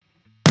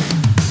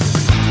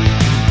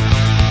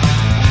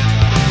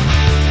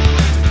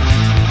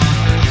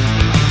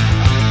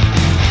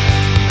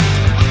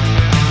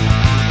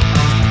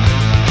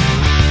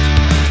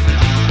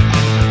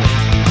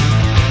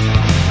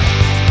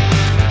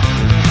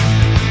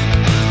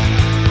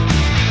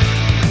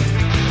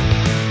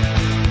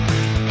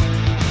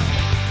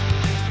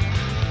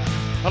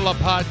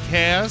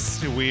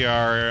Podcast. We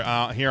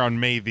are here on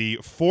May the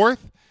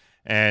 4th,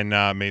 and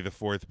may the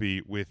 4th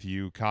be with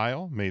you,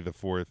 Kyle. May the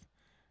 4th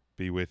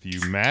be with you,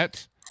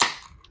 Matt.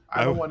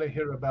 I don't want to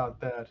hear about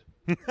that.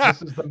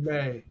 This is the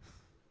May.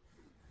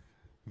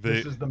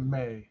 This is the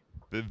May.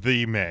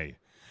 The May.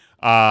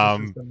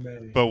 This is the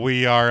May. But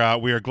we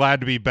are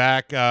glad to be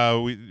back. A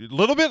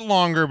little bit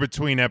longer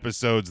between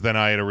episodes than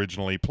I had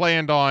originally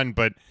planned on,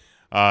 but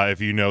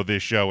if you know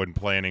this show and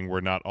planning,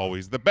 we're not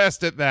always the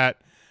best at that.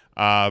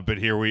 But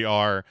here we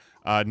are,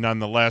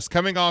 nonetheless.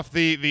 Coming off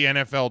the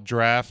NFL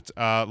draft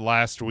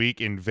last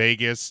week in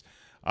Vegas,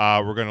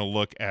 we're going to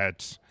look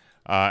at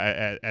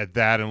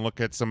that and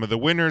look at some of the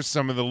winners,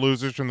 some of the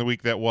losers from the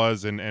week that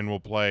was, and we'll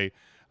play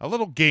a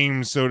little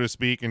game, so to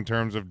speak, in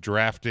terms of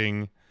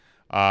drafting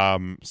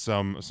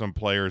some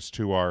players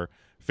to our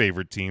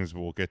favorite teams. But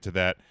we'll get to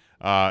that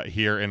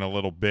here in a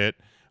little bit.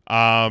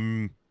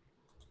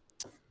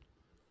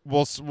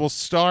 We'll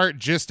start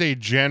just a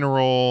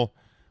general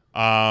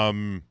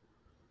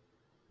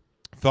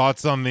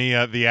thoughts on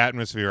the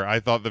atmosphere. I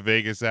thought the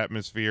Vegas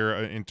atmosphere,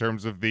 in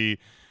terms of the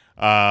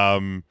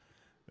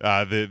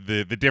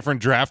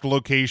different draft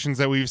locations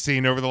that we've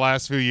seen over the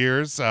last few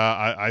years,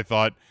 I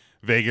thought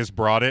Vegas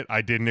brought it.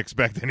 I didn't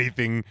expect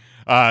anything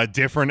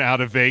different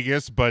out of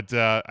Vegas, but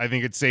I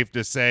think it's safe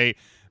to say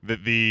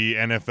that the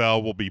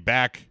NFL will be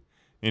back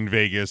in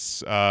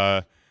Vegas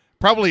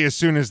probably as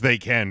soon as they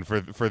can for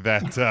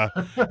that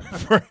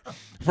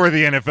for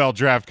the NFL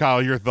draft.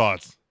 Kyle, your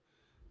thoughts?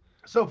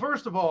 So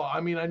first of all, I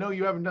mean, I know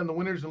you haven't done the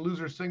winners and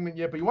losers segment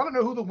yet, but you want to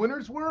know who the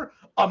winners were?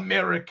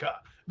 America.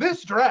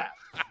 This draft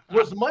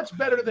was much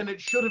better than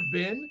it should have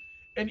been.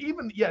 And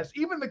even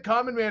the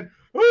common man,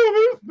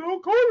 oh, there's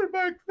no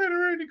quarterbacks that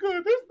are any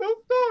good. There's no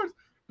stars.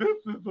 This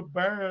is a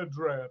bad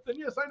draft. And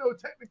yes, I know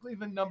technically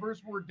the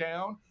numbers were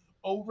down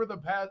over the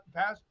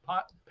past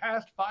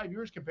 5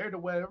 years compared to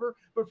whatever.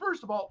 But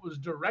first of all, it was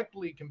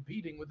directly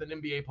competing with an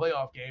NBA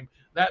playoff game.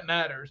 That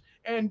matters.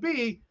 And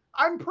B,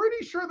 I'm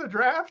pretty sure the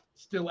draft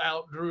still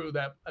outdrew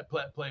that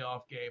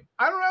playoff game.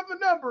 I don't have the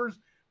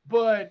numbers,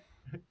 but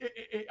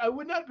I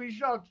would not be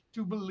shocked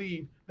to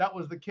believe that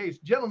was the case.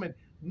 Gentlemen,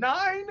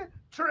 9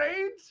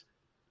 trades?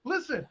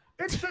 Listen,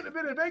 it shouldn't have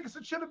been in Vegas.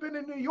 It should have been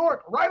in New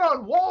York, right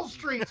on Wall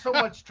Street, so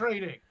much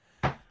trading.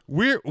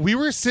 We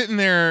were sitting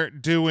there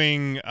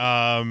doing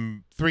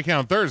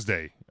 3-Count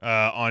Thursday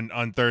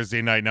on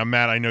Thursday night. Now,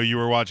 Matt, I know you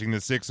were watching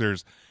the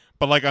Sixers,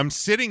 but like I'm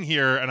sitting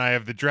here and I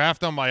have the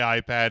draft on my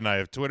iPad and I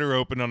have Twitter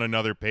open on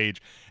another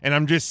page, and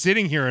I'm just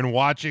sitting here and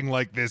watching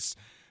like this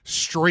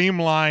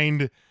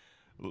streamlined,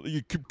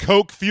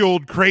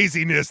 Coke-fueled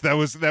craziness that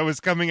was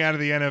coming out of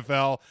the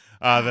NFL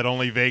that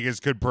only Vegas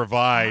could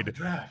provide.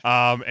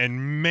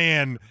 And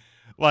man,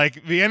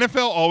 like the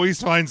NFL always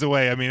finds a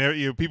way. I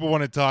mean, people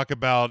want to talk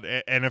about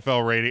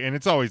NFL rating, and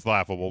it's always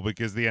laughable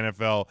because the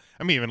NFL.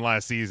 I mean, even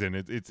last season,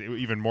 it's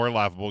even more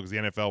laughable because the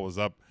NFL was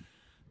up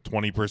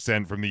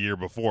 20% from the year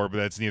before, but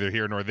that's neither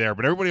here nor there.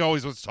 But everybody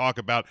always wants to talk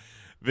about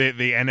the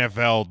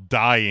NFL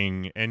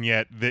dying, and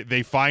yet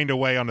they find a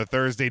way on a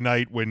Thursday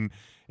night when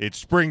it's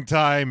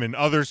springtime and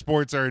other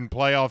sports are in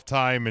playoff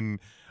time, and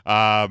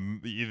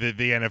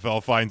the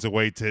NFL finds a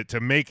way to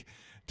make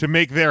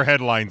their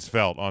headlines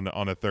felt on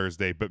a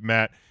Thursday. But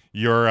Matt,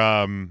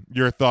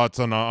 your thoughts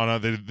on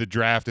the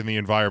draft and the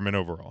environment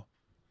overall?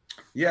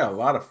 Yeah, a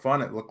lot of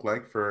fun it looked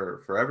like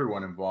for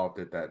everyone involved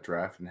at that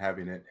draft, and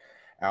having it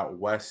out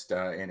west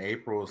in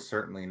April is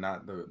certainly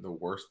not the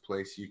worst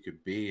place you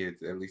could be.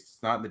 At least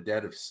it's not in the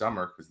dead of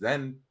summer, because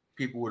then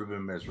people would have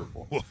been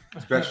miserable,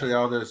 especially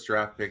all those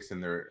draft picks in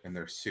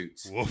their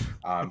suits.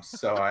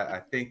 So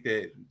I think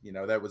that,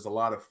 that was a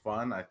lot of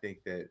fun. I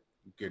think that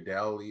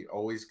Goodell, he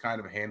always kind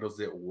of handles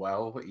it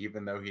well,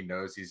 even though he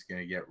knows he's going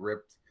to get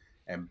ripped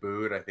and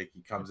booed. I think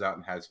he comes out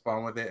and has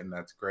fun with it, and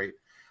that's great.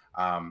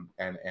 And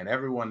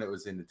everyone that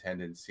was in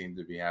attendance seemed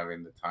to be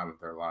having the time of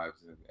their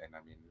lives. And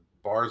I mean,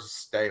 bars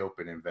stay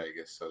open in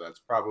Vegas, so that's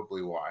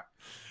probably why.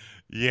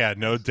 Yeah,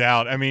 no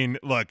doubt. I mean,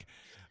 look,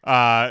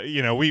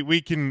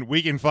 we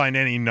can find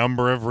any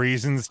number of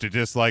reasons to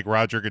dislike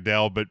Roger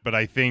Goodell, but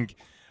I think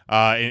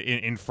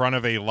in front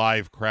of a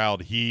live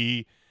crowd,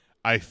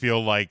 I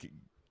feel like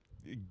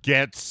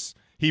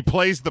he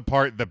plays the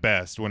part the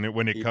best when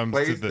it comes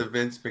to the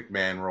Vince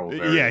McMahon role.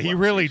 He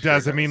really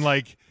does. I mean,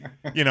 like,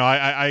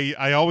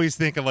 I always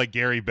think of like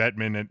Gary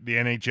Bettman at the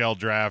NHL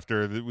draft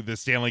or the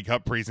Stanley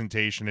Cup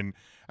presentation, and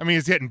I mean,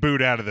 he's getting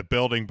booed out of the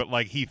building, but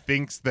like he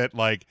thinks that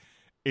like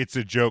it's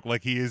a joke.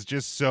 Like he is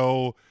just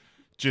so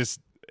just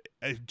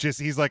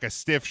he's like a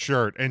stiff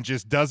shirt and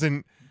just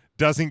doesn't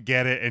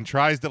get it and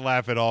tries to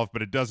laugh it off,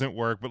 but it doesn't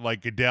work. But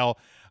like Goodell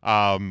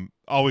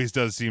always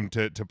does seem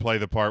to play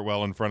the part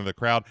well in front of the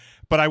crowd.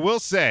 But I will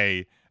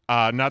say,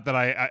 not that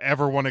I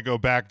ever want to go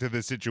back to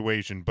this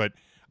situation, but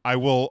I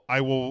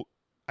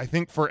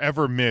think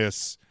forever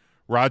miss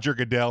Roger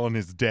Goodell in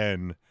his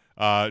den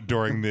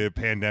during the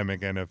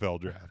pandemic NFL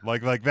draft.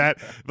 Like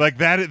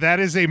that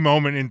is a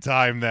moment in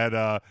time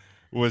that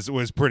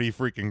was pretty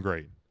freaking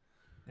great.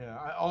 Yeah,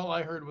 all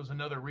I heard was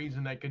another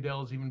reason that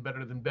Goodell is even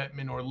better than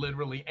Bettman or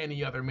literally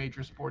any other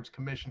major sports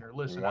commissioner.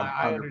 Listen,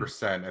 I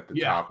understand. 100% at the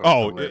Yeah, top of the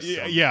Oh, list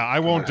of yeah, I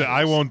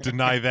commissioners. won't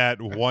deny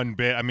that one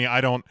bit. I mean,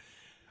 I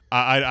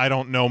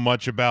don't know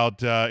much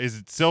about is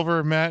it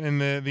Silver, Matt, in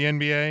the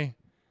NBA?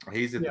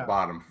 He's at the yeah.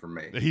 bottom for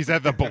me. He's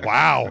at the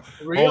wow.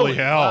 Holy Really?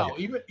 hell. Wow.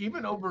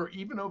 Even over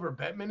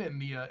Bettman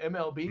and the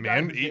MLB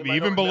guy, Man, whose name I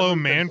even don't below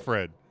remember because,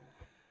 Manfred.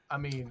 I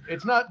mean,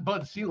 it's not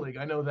Bud Selig.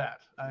 I know that.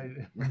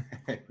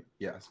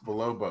 Yes,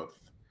 below both.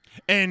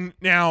 And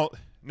now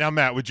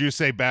Matt, would you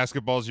say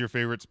basketball is your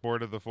favorite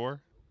sport of the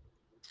four?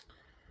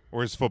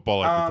 Or is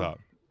football at the top?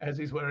 As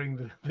he's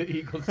wearing the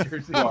Eagles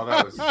jersey. Well,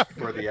 that was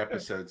for the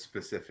episode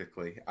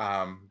specifically.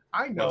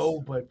 I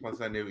know, plus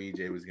I knew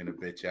EJ was going to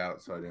bitch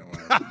out, so I didn't want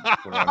to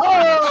put on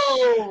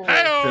Oh!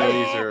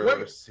 Phillies or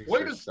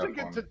way to stick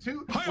it to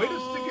two. Way to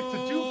stick it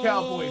to two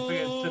Cowboy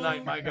fans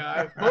tonight, my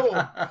guy.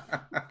 Boom.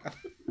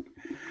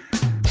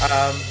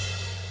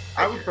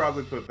 I would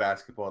probably put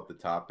basketball at the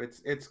top.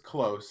 It's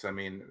close. I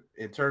mean,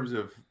 in terms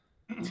of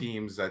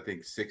teams, I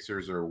think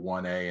Sixers are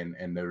 1A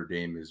and Notre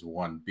Dame is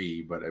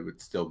 1B, but it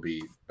would still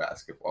be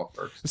basketball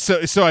first.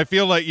 So I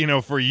feel like,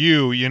 for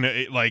you,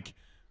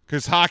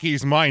 because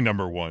hockey's my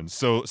number one.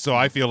 So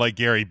I feel like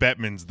Gary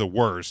Bettman's the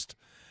worst.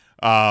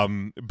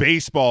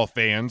 Baseball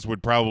fans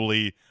would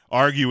probably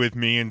argue with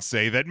me and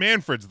say that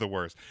Manfred's the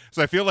worst.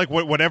 So I feel like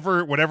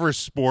whatever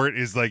sport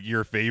is like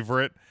your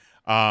favorite,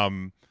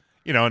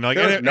 and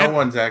like no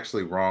one's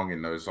actually wrong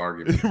in those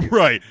arguments.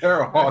 Right.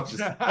 They're all just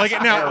like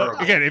now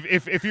again,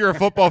 if you're a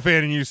football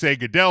fan and you say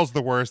Goodell's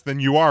the worst, then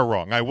you are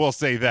wrong. I will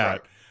say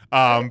that.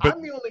 Right. But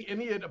I'm the only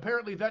idiot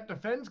apparently that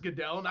defends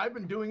Goodell, and I've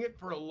been doing it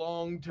for a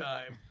long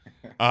time.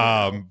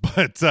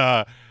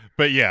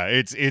 But yeah,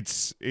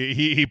 it's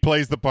he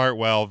plays the part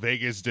well.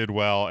 Vegas did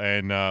well,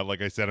 and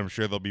like I said, I'm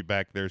sure they'll be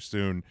back there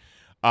soon.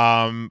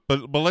 But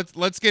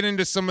let's get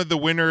into some of the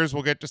winners.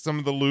 We'll get to some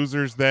of the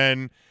losers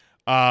then.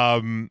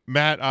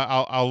 Matt,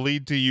 I'll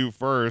lead to you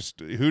first.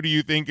 Who do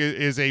you think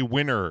is a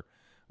winner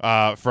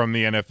from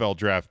the NFL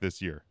draft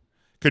this year?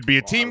 Could be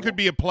a team, could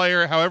be a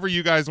player, however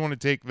you guys want to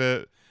take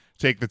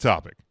the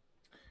topic.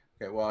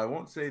 Okay, well, I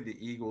won't say the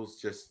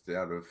Eagles just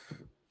out of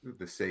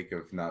the sake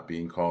of not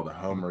being called a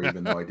homer,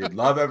 even though I did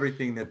love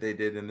everything that they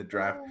did in the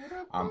draft.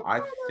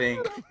 I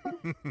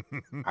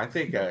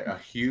think a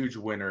huge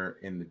winner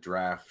in the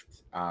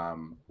draft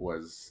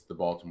was the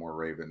Baltimore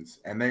Ravens,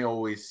 and they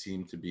always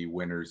seem to be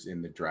winners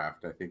in the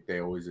draft. I think they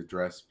always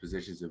address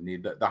positions of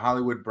need. The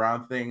Hollywood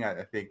Brown thing,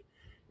 I think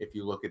if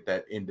you look at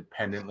that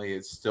independently,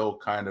 it's still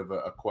kind of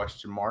a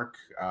question mark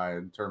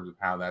in terms of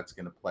how that's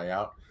going to play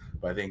out.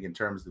 But I think in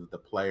terms of the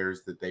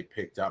players that they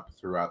picked up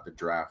throughout the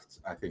draft,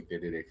 I think they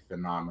did a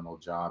phenomenal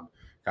job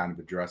kind of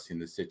addressing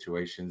the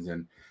situations.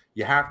 And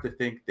you have to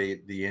think the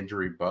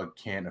injury bug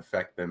can't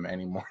affect them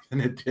any more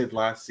than it did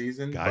last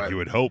season. God, you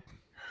would hope.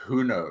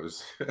 Who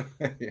knows?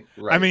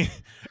 Right.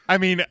 I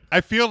mean,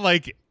 I feel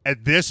like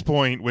at this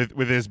point,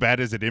 with as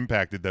bad as it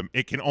impacted them,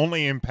 it can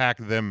only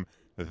impact them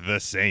the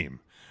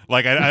same.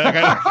 Like I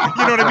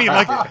you know what I mean?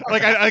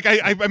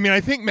 I mean, I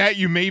think, Matt,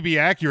 you may be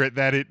accurate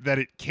that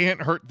it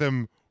can't hurt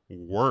them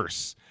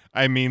worse.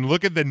 I mean,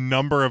 look at the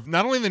number of,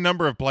 not only the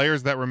number of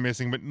players that were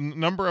missing, but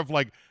number of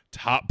like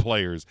top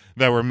players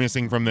that were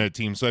missing from the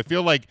team. So I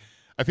feel like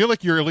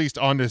you're at least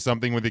onto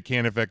something with it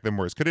can't affect them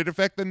worse. Could it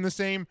affect them the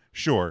same?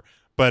 Sure.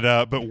 But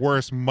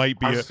worse might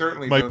be a bit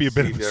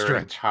of a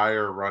stretch.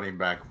 Entire running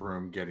back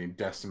room getting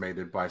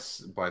decimated by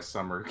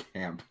summer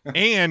camp.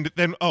 And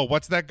then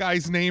what's that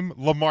guy's name?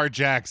 Lamar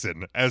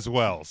Jackson as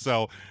well.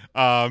 So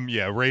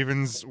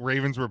Ravens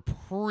were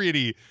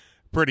pretty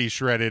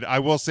shredded. I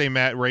will say,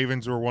 Matt,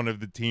 Ravens were one of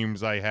the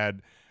teams I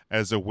had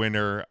as a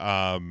winner.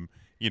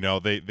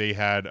 They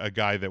had a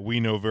guy that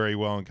we know very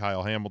well, and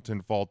Kyle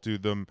Hamilton, fall to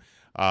them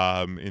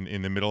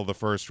in the middle of the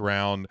first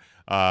round.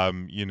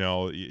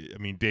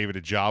 David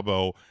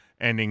Ojabo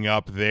ending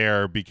up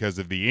there because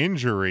of the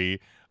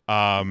injury.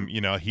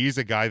 He's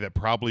a guy that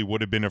probably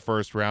would have been a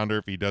first rounder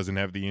if he doesn't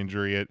have the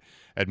injury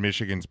at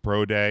Michigan's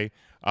Pro Day.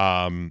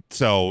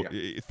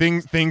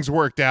 Things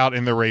worked out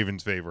in the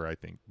Ravens' favor, I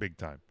think, big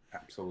time.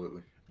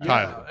 Absolutely.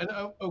 Yeah, and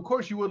of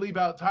course you would leave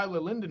out Tyler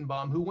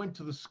Lindenbaum, who went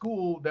to the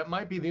school that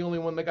might be the only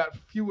one that got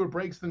fewer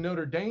breaks than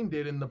Notre Dame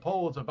did in the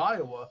polls of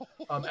Iowa,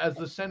 as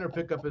the center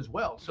pickup as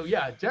well. So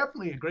yeah,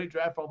 definitely a great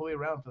draft all the way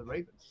around for the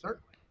Ravens,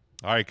 certainly.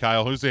 All right,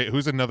 Kyle, who's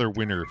another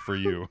winner for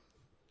you?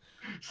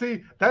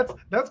 See, that's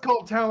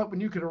called talent when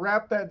you can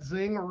wrap that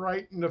zing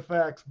right in the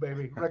facts,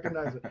 baby.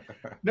 Recognize it.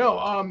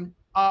 No,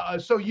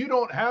 so you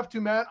don't have to,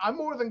 Matt. I'm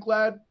more than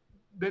glad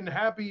and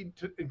happy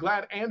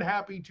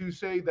to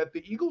say that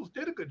the Eagles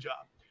did a good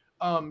job.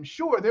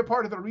 Sure, they're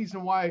part of the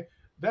reason why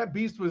that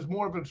beast was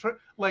more of a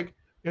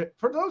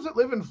for those that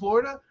live in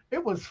Florida,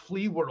 it was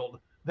Flea World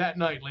that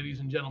night, ladies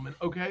and gentlemen.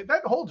 Okay,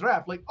 that whole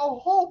draft, like a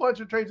whole bunch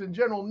of trades in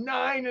general,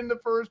 9 in the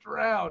first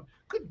round.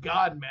 Good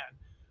God,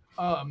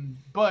 man.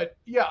 But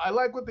yeah, I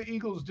like what the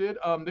Eagles did.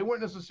 They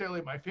weren't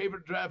necessarily my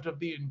favorite draft of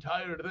the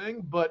entire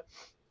thing, but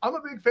I'm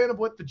a big fan of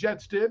what the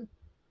Jets did.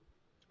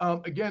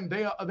 Again,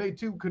 they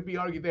too could be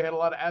argued they had a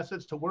lot of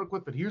assets to work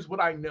with, but here's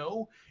what I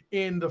know: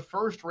 in the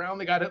first round,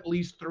 they got at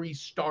least 3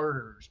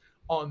 starters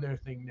on their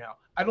thing now.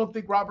 I don't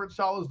think Robert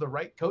Saleh is the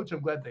right coach.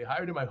 I'm glad they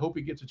hired him. I hope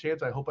he gets a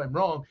chance. I hope I'm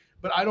wrong,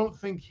 but I don't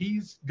think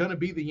he's going to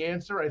be the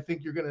answer. I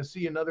think you're going to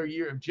see another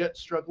year of Jets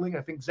struggling.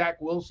 I think Zach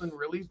Wilson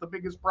really is the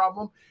biggest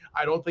problem.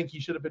 I don't think he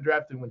should have been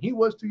drafted when he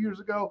was 2 years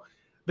ago.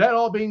 That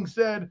all being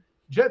said,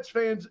 Jets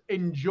fans,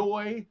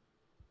 enjoy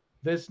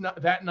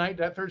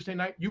that Thursday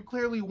night. You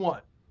clearly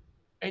won,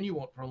 and you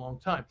won't for a long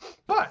time.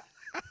 But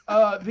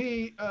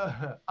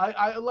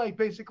I like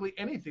basically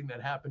anything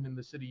that happened in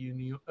the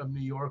city of New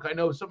York. I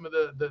know some of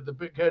the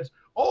big heads,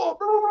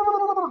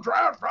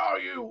 draft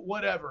value,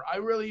 whatever. I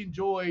really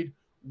enjoyed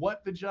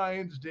what the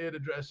Giants did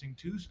addressing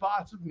 2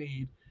 spots of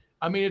need.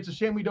 I mean, it's a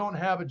shame we don't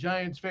have a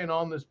Giants fan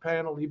on this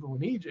panel, even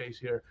when EJ's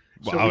here.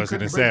 Well, I was going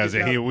to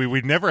say,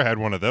 we've never had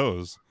one of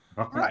those.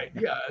 Right,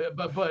 yeah,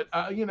 but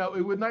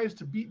it would nice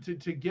to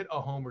get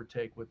a homer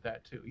take with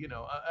that too.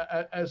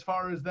 As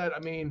far as that, I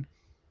mean,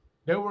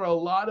 there were a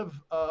lot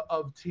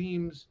of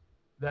teams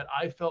that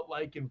I felt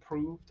like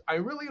improved. I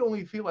really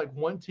only feel like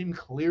one team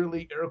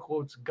clearly, air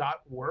quotes,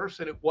 got worse,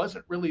 and it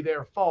wasn't really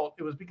their fault.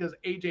 It was because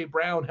A.J.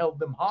 Brown held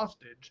them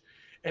hostage,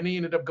 and he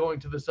ended up going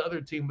to this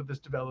other team with this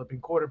developing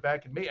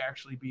quarterback and may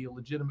actually be a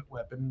legitimate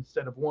weapon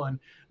instead of one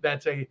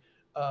that's a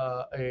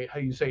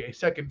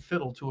second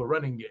fiddle to a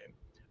running game.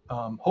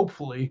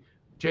 Hopefully,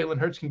 Jalen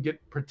Hurts can get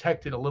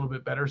protected a little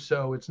bit better,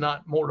 so it's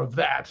not more of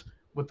that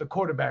with the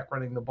quarterback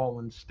running the ball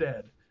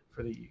instead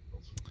for the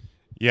Eagles.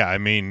 Yeah, I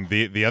mean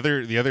the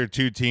other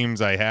 2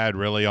 teams I had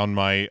really on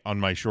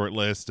my short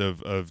list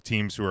of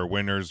teams who are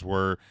winners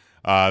were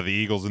the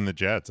Eagles and the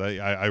Jets.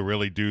 I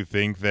really do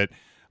think that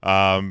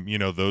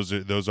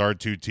those are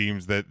 2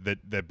 teams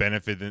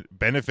that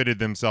benefited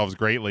themselves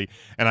greatly,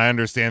 and I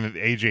understand that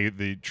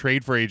the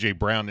trade for AJ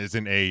Brown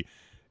isn't a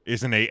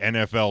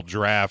NFL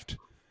draft.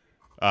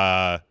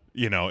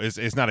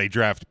 Is not a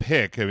draft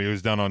pick. I mean, it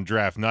was done on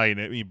draft night,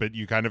 but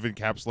you kind of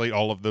encapsulate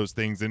all of those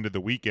things into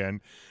the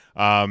weekend.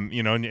 And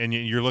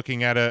you're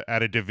looking at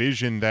a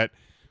division that,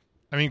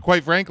 I mean,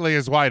 quite frankly,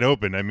 is wide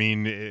open. I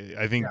mean,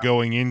 I think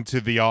going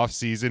into the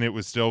offseason, it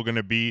was still going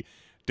to be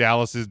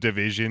Dallas's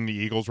division. The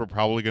Eagles were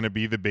probably going to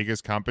be the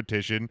biggest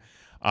competition.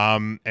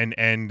 And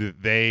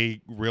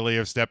they really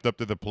have stepped up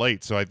to the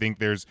plate. So I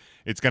think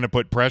it's going to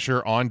put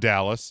pressure on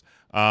Dallas.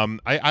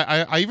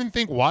 I even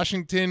think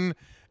Washington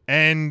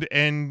and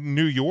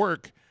New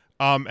York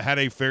had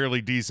a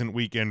fairly decent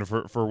weekend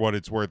for what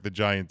it's worth, the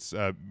Giants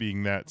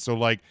being that. So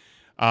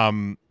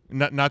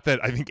not that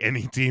I think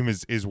any team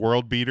is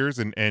world beaters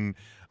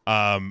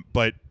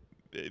but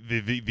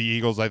the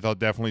Eagles I thought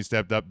definitely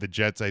stepped up. The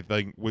Jets, I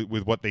think,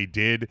 with what they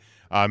did,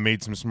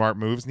 made some smart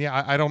moves. And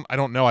yeah, I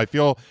don't know. I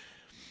feel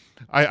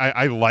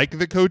I like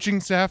the coaching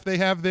staff they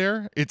have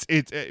there.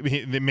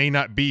 It may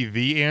not be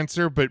the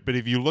answer, but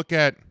if you look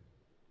at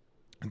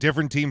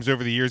different teams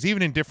over the years,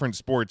 even in different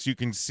sports, you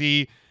can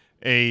see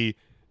a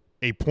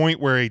point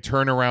where a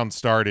turnaround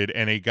started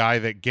and a guy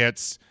that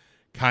gets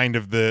kind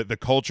of the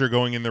culture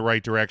going in the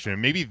right direction.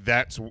 And maybe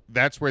that's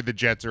where the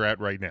Jets are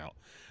at right now.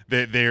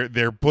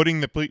 They're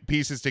putting the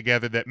pieces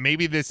together that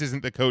maybe this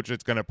isn't the coach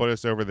that's going to put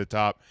us over the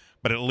top,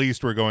 but at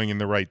least we're going in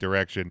the right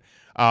direction.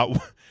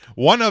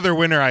 One other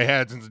winner I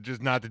had,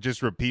 since not to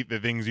just repeat the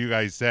things you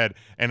guys said,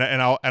 and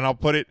I'll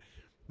put it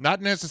not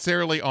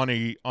necessarily on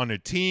a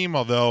team,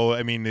 although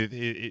I mean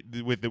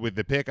with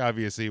the pick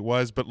obviously it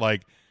was, but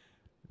like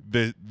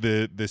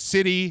the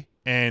city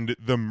and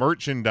the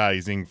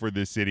merchandising for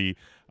the city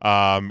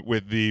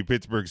with the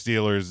Pittsburgh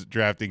Steelers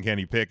drafting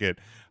Kenny Pickett.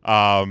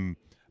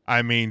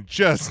 I mean,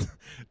 just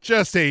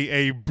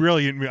a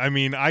brilliant. I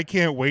mean, I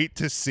can't wait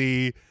to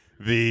see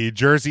the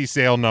jersey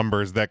sale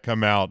numbers that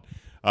come out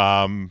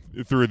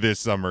through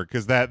this summer,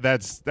 because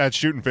that's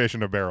shooting fish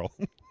in a barrel.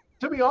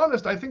 To be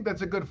honest, I think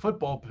that's a good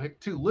football pick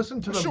too.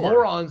 Listen to the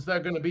morons that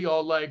are going to be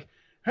all like,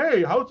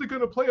 "Hey, how's it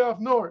going to play off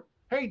north?"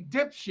 Hey,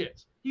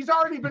 dipshits. He's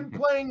already been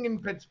playing in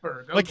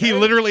Pittsburgh. Okay? Like he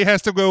literally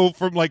has to go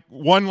from like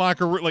one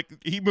locker room, like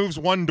he moves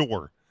one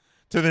door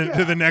to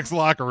the next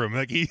locker room.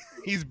 Like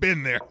he's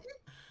been there.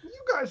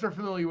 You guys are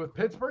familiar with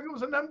Pittsburgh. It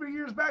was a number of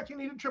years back. You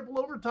needed triple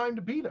overtime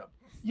to beat them.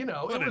 It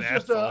was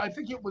just I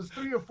think it was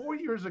 3 or 4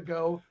 years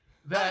ago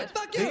that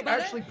they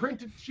actually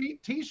printed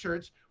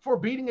T-shirts for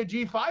beating a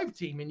G5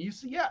 team in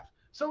UCF.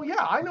 So,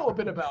 yeah, I know a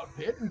bit about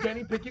Pitt, and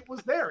Kenny Pickett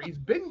was there. He's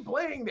been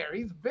playing there.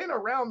 He's been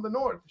around the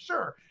North.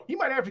 Sure, he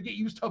might have to get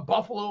used to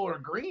Buffalo or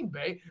Green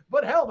Bay,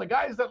 but hell, the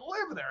guys that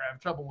live there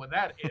have trouble with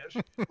that ish.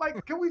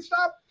 Like, can we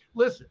stop?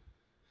 Listen,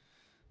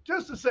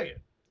 just to say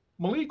it,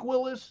 Malik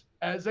Willis,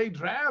 as a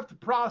draft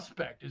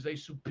prospect, is a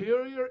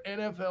superior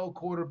NFL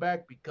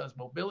quarterback because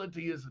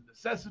mobility is a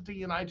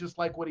necessity, and I just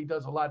like what he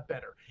does a lot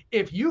better.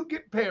 If you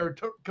get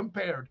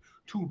compared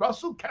to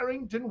Russell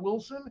Carrington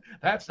Wilson,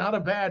 that's not a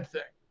bad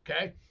thing,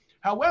 okay?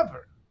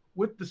 However,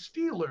 with the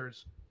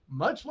Steelers,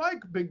 much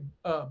like Big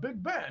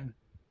Ben,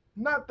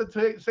 not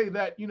to say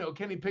that,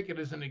 Kenny Pickett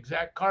is an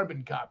exact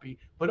carbon copy,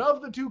 but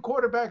of the 2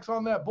 quarterbacks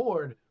on that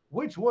board,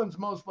 which one's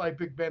most like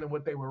Big Ben and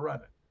what they were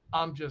running?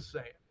 I'm just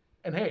saying.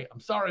 And hey, I'm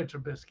sorry,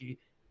 Trubisky.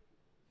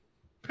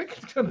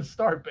 Pickett's going to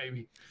start,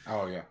 baby.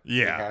 Oh yeah,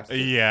 Yeah,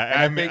 and yeah.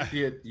 I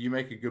think you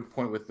make a good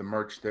point with the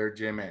merch there,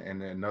 Jim.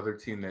 And another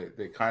team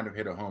that kind of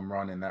hit a home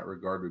run in that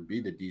regard would be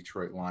the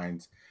Detroit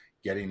Lions,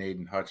 getting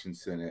Aiden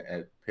Hutchinson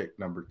at pick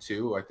number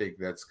 2. I think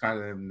that's kind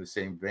of in the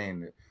same vein.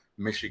 The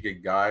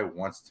Michigan guy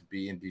wants to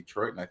be in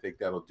Detroit, and I think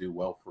that'll do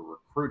well for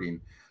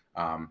recruiting.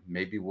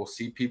 Maybe we'll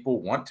see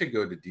people want to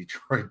go to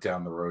Detroit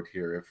down the road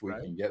here if we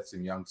can get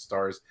some young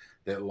stars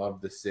that love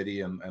the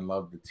city and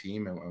love the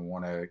team and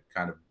want to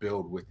kind of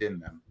build within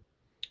them.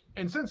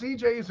 And since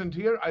EJ isn't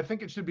here, I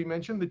think it should be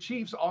mentioned the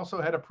Chiefs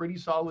also had a pretty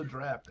solid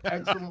draft,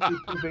 excellently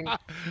proving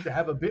to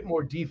have a bit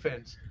more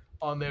defense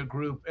on their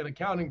group and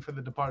accounting for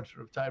the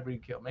departure of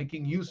Tyreek Hill,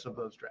 making use of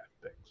those draft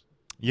picks.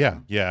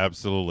 Yeah,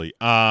 absolutely.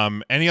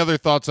 Any other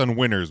thoughts on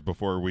winners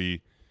before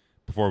we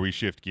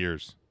shift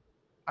gears?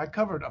 I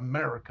covered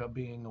America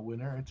being a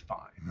winner. It's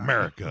fine.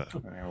 America.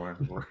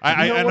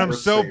 I'm I'm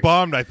so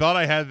bummed. I thought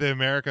I had the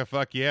America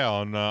fuck yeah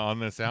on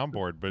the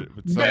soundboard, but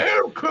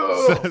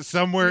America!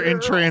 somewhere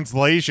in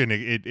translation,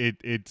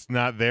 it's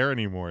not there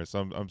anymore.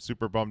 So I'm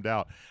super bummed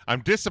out.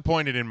 I'm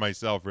disappointed in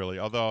myself, really.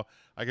 Although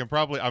I can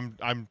probably,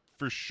 I'm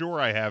for sure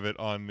I have it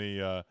on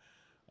the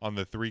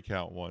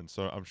 3-count one,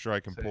 so I'm sure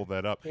I can pull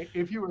that up.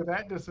 If you were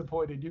that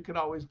disappointed, you could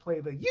always play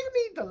the "You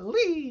Need to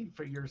Leave"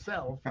 for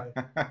yourself.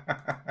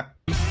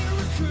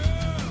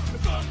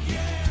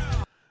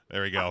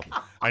 There we go.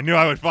 I knew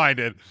I would find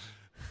it.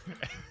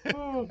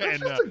 Oh, that's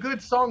just a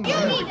good song.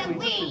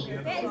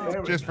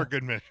 Just for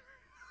good measure.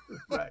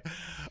 Right.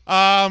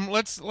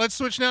 Let's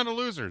switch now to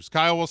losers.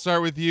 Kyle, we'll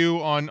start with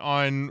you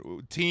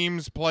on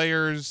teams,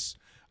 players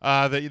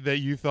that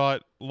you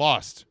thought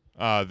lost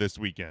this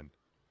weekend.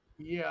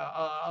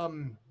 Yeah.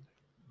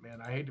 Man,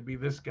 I hate to be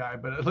this guy,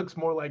 but it looks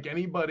more like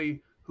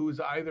anybody who's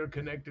either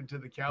connected to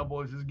the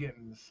Cowboys is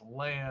getting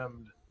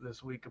slammed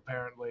this week,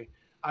 apparently.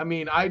 I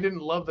mean, I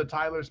didn't love the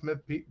Tyler Smith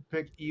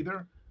pick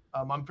either.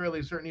 I'm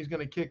fairly certain he's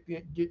going to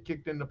get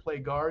kicked in to play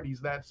guard.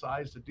 He's that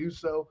size to do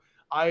so.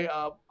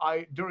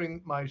 I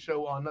during my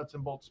show on Nuts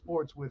and Bolts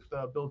Sports with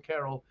Bill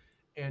Carroll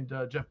and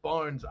Jeff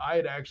Barnes, I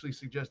had actually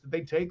suggested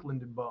they take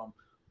Lindenbaum.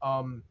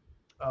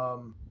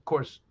 Of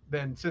course,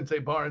 then Sensei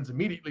Barnes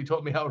immediately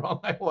told me how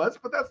wrong I was,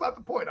 but that's not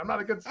the point. I'm not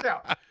a good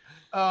scout.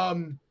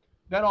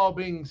 That all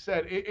being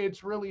said,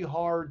 it's really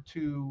hard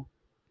to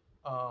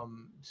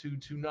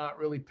not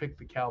really pick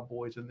the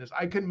Cowboys in this.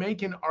 I can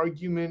make an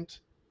argument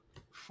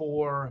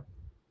for,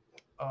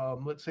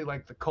 let's say,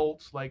 like the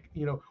Colts, like,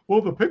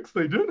 well, the picks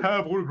they did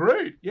have were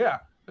great. Yeah,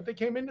 but they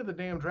came into the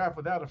damn draft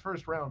without a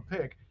first-round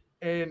pick.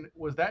 And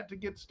was that to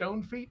get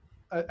stone feet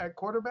at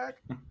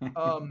quarterback?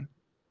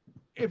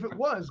 If it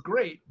was,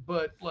 great.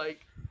 But,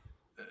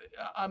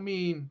 I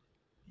mean,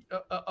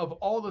 of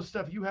all the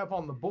stuff you have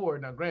on the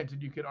board, now,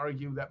 granted, you could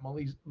argue that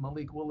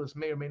Malik Willis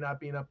may or may not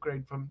be an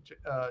upgrade from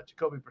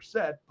Jacoby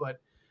Brissett,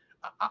 but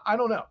I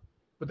don't know.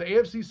 But the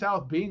AFC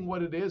South being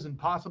what it is and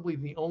possibly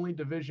the only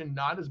division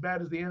not as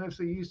bad as the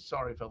NFC East,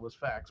 sorry, fellas,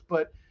 facts.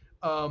 But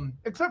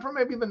except for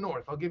maybe the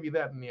North, I'll give you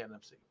that in the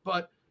NFC.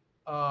 But,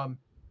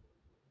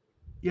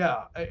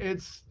 yeah,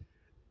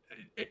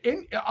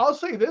 I'll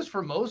say this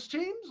for most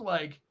teams,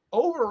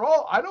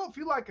 overall, I don't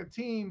feel like a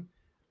team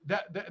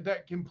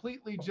that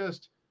completely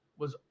just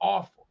was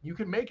awful. You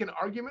can make an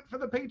argument for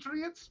the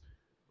Patriots,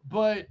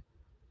 but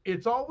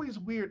it's always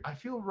weird. I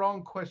feel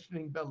wrong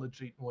questioning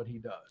Belichick and what he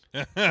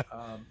does.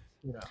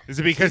 Is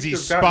it because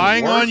he's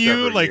spying on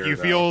you? You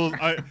feel?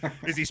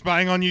 Is he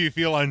spying on you? You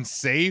feel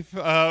unsafe,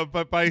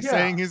 but by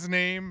saying his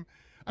name.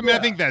 I mean, I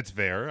think that's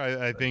fair.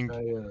 I think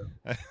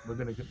we're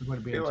going to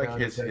be. I feel like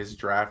his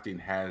drafting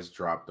has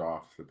dropped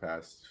off the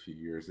past few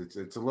years.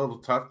 It's a little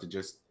tough to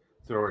just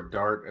throw a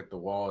dart at the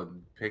wall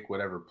and pick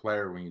whatever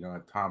player when you don't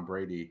have Tom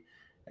Brady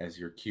as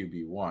your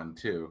QB1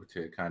 too,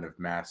 to kind of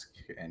mask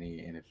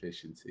any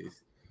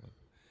inefficiencies.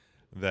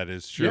 That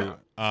is true.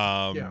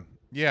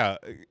 Yeah.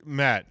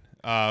 Matt,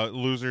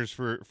 losers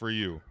for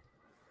you.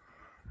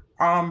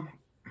 I'm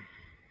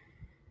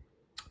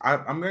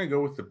going to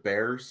go with the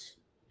Bears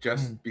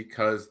just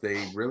because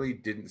they really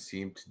didn't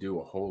seem to do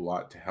a whole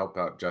lot to help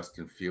out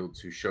Justin Fields,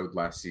 who showed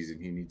last season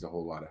he needs a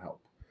whole lot of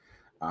help.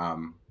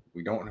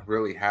 We don't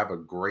really have a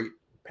great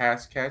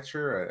pass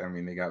catcher. I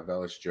mean, they got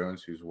Velus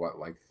Jones, who's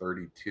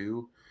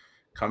 32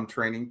 come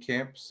training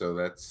camp. So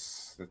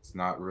that's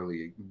not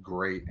really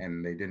great.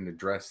 And they didn't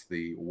address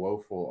the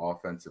woeful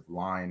offensive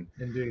line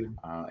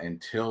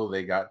until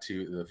they got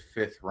to the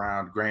 5th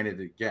round.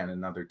 Granted, again,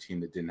 another team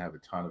that didn't have a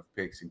ton of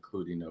picks,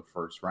 including no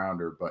first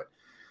rounder, but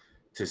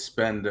to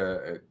spend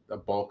a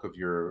bulk of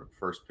your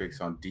first picks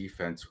on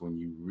defense when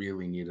you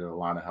really needed a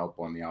lot of help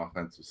on the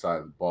offensive side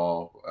of the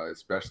ball,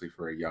 especially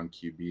for a young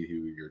QB who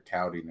you're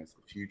touting as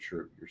the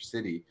future of your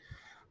city,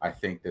 I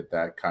think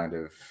that kind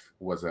of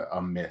was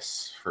a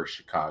miss for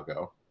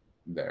Chicago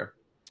there.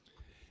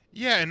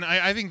 Yeah, and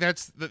I think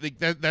that's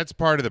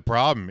part of the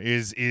problem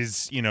is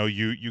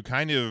you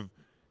kind of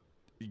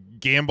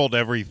gambled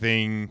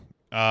everything,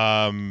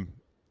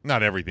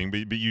 not everything,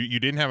 but you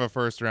didn't have a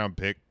first round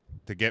pick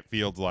to get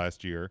Fields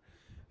last year,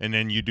 and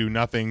then you do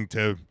nothing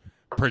to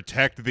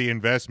protect the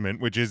investment,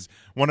 which is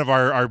one of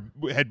our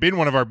had been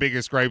one of our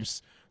biggest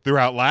gripes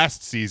throughout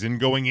last season,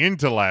 going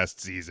into last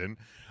season.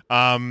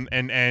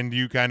 And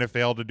you kind of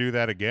failed to do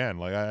that again.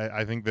 Like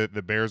I think that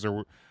the Bears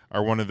are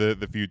one of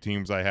the few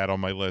teams I had on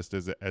my list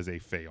as a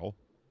fail.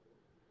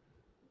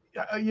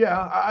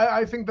 Yeah,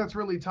 I think that's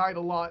really tied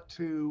a lot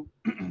to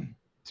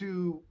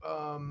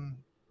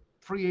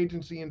free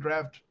agency and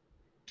draft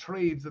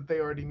trades that they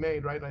already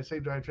made, right? And I say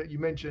draft trade. You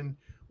mentioned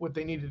what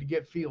they needed to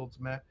get Fields,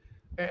 Matt.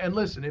 And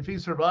listen, if he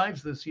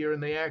survives this year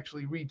and they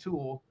actually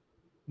retool,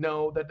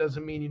 no, that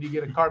doesn't mean you need to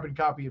get a carbon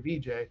copy of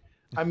EJ.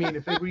 I mean,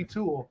 if they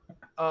retool,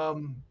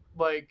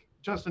 like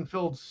Justin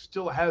Fields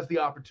still has the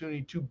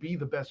opportunity to be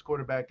the best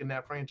quarterback in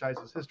that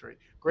franchise's history.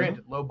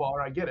 Granted, low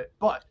bar, I get it,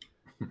 but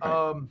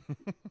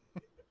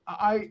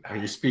are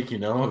you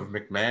speaking of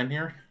McMahon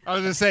here? I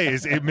was gonna say,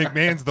 is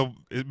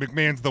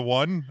McMahon's the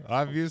one?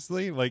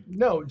 Obviously, like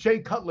no, Jay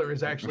Cutler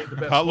is actually the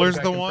best. Cutler's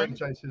the in one.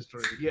 Franchise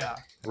history, yeah.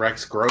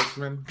 Rex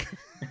Grossman.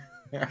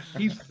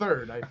 He's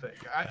third, I think.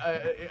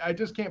 I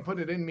just can't put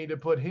it in me to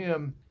put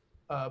him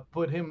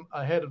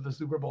ahead of the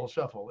Super Bowl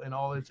Shuffle and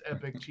all its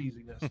epic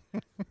cheesiness.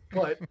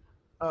 But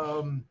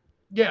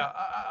yeah,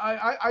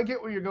 I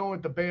get where you're going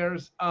with the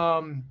Bears.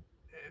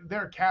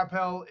 Their cap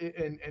hell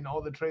and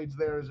all the trades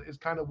there is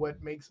kind of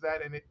what makes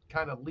that, and it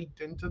kind of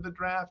leaked into the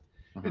draft.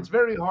 Mm-hmm. It's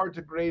very hard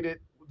to grade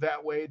it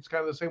that way. It's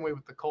kind of the same way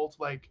with the Colts.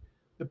 Like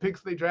the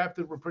picks they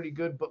drafted were pretty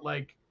good, but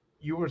like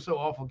you were so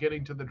awful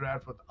getting to the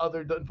draft with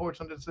other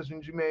unfortunate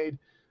decisions you made.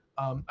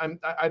 I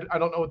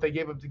don't know what they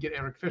gave up to get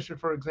Eric Fisher,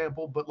 for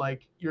example, but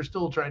like you're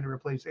still trying to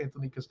replace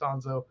Anthony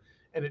Costanzo,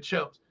 and it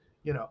shows.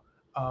 You know,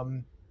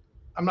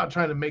 I'm not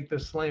trying to make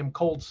this slam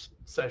Colts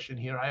session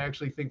here. I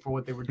actually think for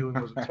what they were doing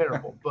was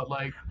terrible, but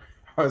like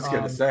I was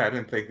going to say, I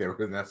didn't think they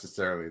were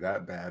necessarily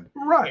that bad.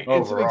 Right.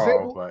 Overall, it's an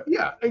example. but...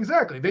 Yeah,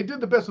 exactly. They did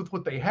the best with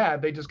what they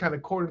had. They just kind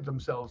of cornered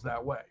themselves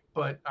that way.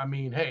 But I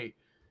mean, hey,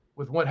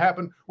 with what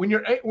happened when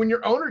your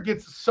owner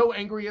gets so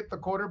angry at the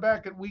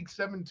quarterback at week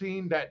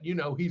 17 that you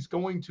know he's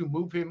going to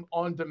move him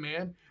on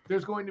demand,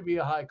 there's going to be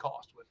a high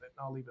cost with it.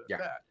 And I'll leave it at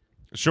that.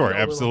 Sure, you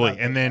know, absolutely.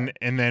 And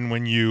then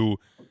when you,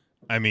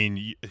 I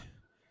mean,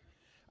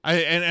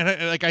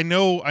 I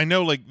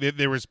know like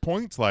there was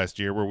points last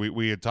year where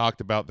we had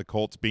talked about the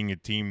Colts being a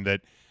team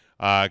that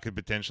could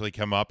potentially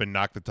come up and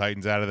knock the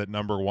Titans out of that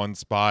number one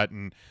spot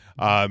and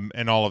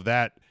all of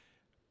that.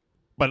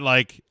 But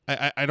like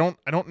I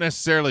don't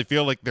necessarily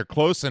feel like they're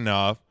close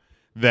enough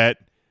that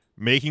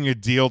making a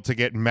deal to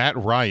get Matt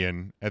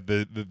Ryan at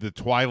the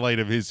twilight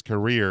of his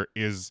career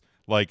is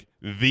like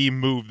the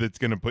move that's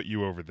going to put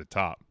you over the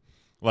top.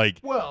 Like,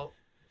 well,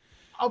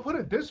 I'll put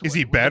it this way: is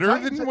he better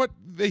than what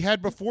they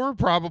had before?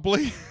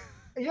 Probably.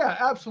 Yeah,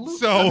 absolutely.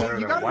 So,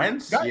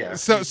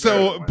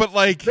 but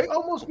like they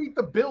almost beat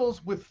the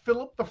Bills with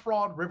Philip the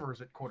Fraud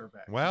Rivers at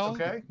quarterback. Well,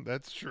 okay,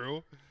 that's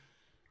true.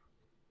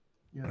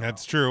 You know.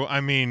 That's true.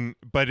 I mean,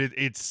 but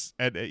it's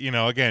at, you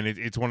know, again,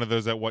 it's one of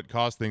those at what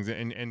cost things.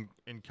 And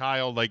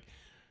Kyle, like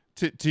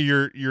to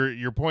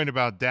your point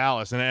about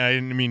Dallas, and I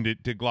didn't mean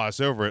to gloss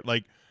over it.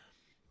 Like,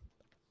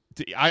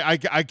 I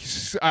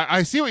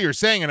see what you're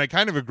saying, and I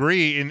kind of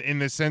agree in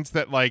the sense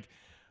that like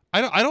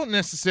I don't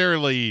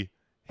necessarily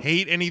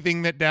hate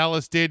anything that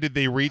Dallas did. Did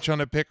they reach on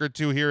a pick or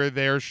two here or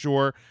there?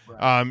 Sure.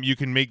 Right. You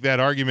can make that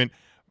argument.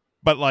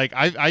 But like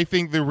I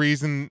think the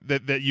reason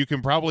that you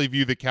can probably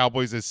view the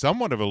Cowboys as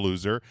somewhat of a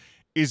loser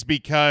is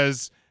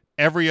because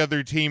every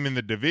other team in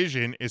the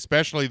division,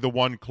 especially the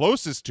one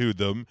closest to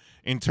them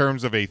in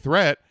terms of a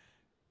threat,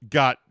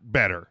 got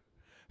better.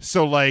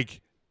 So like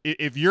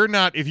if you're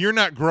not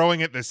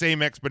growing at the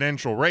same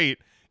exponential rate,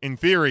 in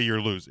theory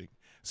you're losing.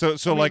 So I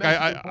mean, like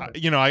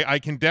I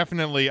can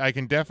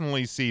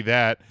definitely see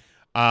that.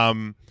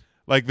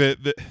 Like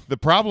the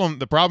problem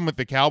with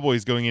the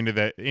Cowboys going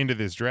into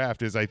this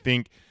draft is I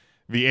think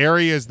the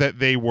areas that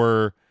they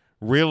were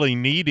really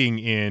needing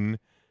in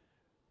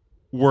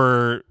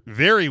were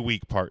very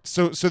weak parts.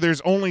 So there's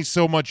only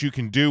so much you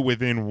can do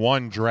within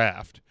one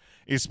draft,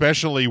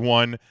 especially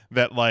one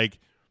that like,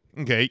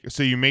 okay,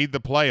 so you made the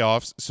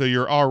playoffs, so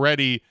you're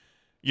already,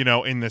 you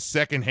know, in the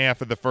second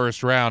half of the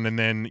first round, and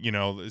then, you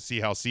know, see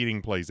how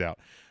seeding plays out.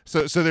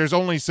 So there's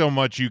only so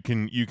much you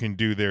can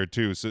do there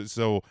too.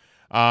 So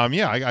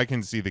I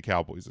can see the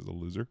Cowboys as a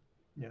loser.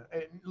 Yeah,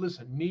 and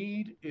listen,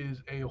 need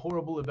is a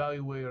horrible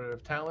evaluator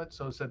of talent.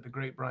 So said the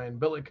great Brian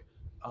Billick.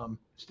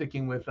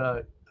 Sticking with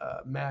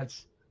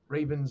Matt's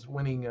Ravens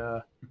winning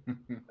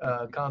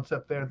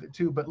concept there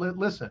too. But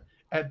listen,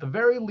 at the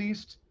very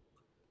least,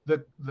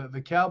 the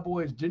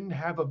Cowboys didn't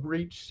have a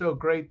breach so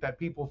great that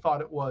people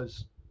thought it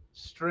was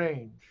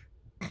strange,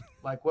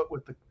 like what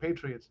the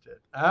Patriots did.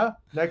 Huh?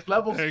 Next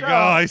level there stuff. You go.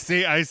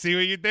 I see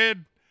what you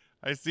did.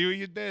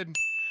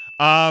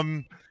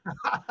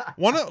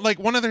 One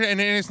other, and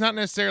it's not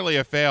necessarily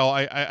a fail.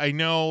 I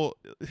know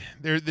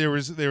there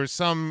was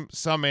some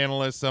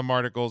analysts, some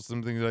articles,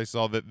 some things I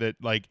saw that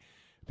like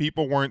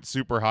people weren't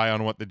super high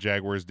on what the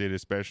Jaguars did,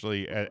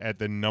 especially at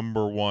the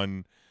number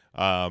one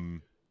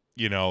overall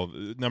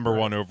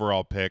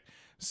pick.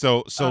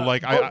 So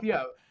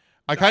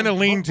I kind of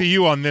lean to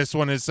you on this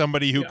one as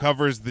somebody who Yeah.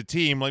 covers the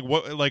team. Like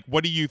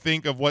what do you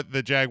think of what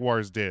the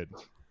Jaguars did?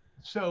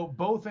 So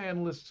both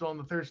analysts on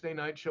the Thursday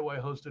night show I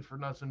hosted for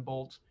Nuts and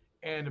Bolts,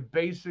 and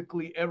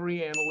basically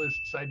every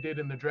analyst I did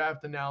in the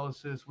draft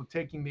analysis with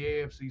taking the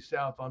AFC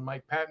South on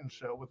Mike Patton's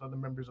show with other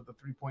members of the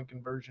 3-point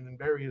conversion and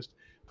various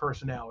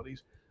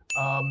personalities,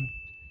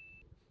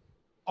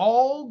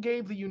 all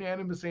gave the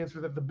unanimous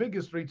answer that the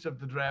biggest reach of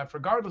the draft,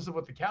 regardless of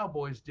what the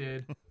Cowboys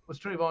did, was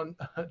Trayvon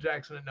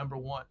Jackson at number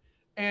 1.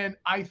 And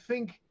I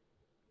think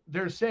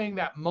they're saying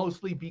that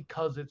mostly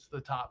because it's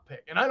the top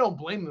pick. And I don't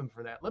blame them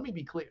for that. Let me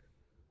be clear.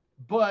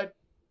 But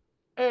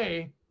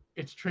A,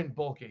 it's Trent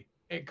Baalke.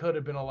 It could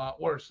have been a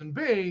lot worse. And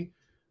B,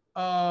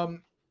 I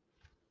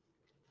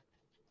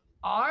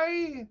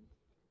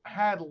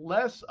had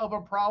less of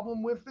a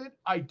problem with it.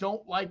 I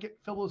don't like it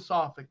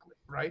philosophically,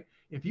 right?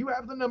 If you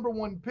have the number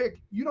 1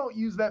 pick, you don't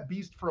use that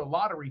beast for a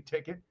lottery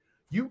ticket.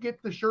 You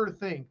get the sure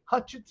thing.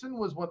 Hutchinson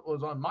was what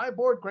was on my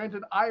board.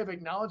 Granted, I have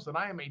acknowledged that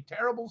I am a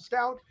terrible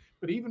scout,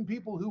 but even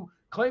people who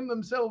claim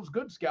themselves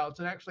good scouts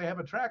and actually have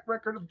a track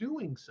record of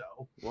doing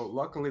so. Well,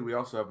 luckily, we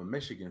also have a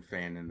Michigan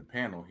fan in the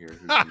panel here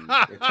who can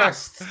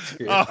attest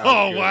to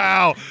Oh,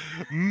 wow.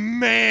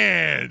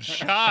 Man,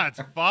 shots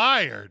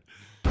fired.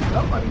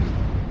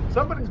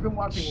 Somebody's been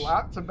watching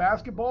lots of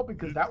basketball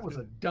because that was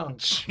a dunk.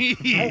 Jeez.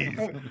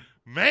 Hey,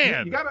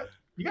 Man.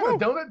 You got a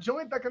donut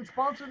joint that can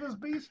sponsor this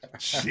beast?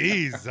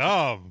 Jeez.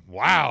 Oh,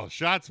 wow.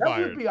 Shots That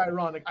fired. would be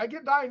ironic. I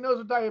get diagnosed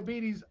with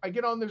diabetes. I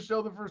get on this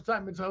show the first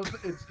time. It's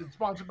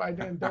sponsored by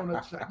Dan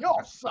Donuts.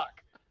 Y'all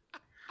suck.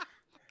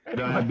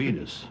 Anyway.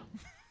 Diabetes.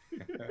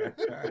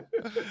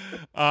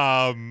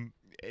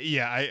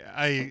 Yeah,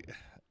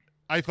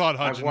 I thought I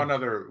have Hutchinson. one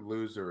other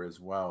loser as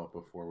well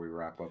before we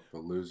wrap up the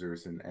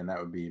losers, and that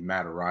would be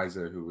Matt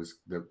Ariza, who was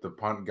the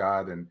punt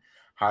god and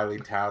highly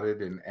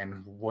touted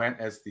and went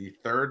as the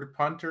 3rd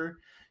punter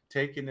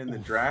taken in the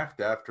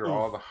draft after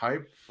all the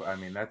hype. I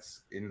mean,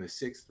 that's in the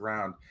 6th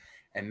round.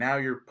 And now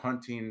you're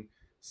punting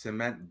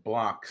cement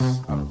blocks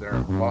up there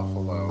in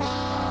Buffalo.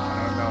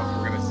 I don't know if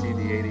we're going to see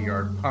the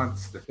 80-yard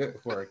punts that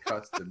we're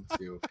accustomed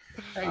to.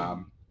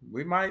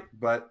 We might,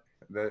 but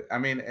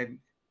and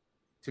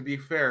to be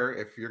fair,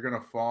 if you're going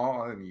to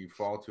fall and you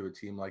fall to a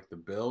team like the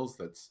Bills,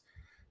 that's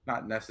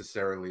not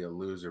necessarily a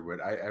loser, but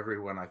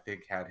everyone I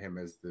think had him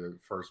as the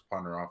first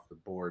punter off the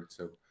board.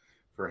 So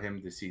for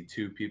him to see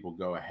 2 people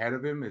go ahead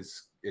of him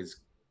is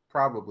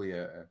probably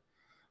a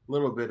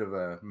little bit of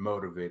a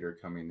motivator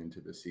coming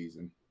into the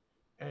season.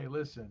 Hey,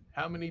 listen,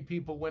 how many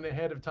people went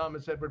ahead of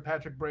Thomas Edward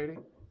Patrick Brady?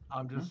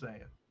 I'm just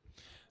saying.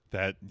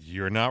 That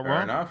you're not Fair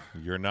wrong. enough.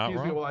 You're not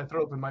Excuse me wrong. while I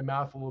throw up in my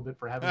mouth a little bit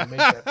for having to make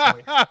that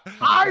point.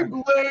 I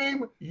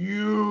blame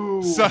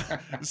you.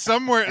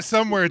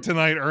 Somewhere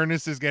tonight,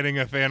 Ernest is getting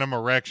a phantom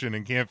erection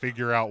and can't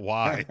figure out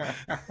why.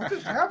 What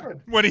just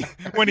happened? when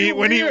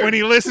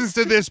he listens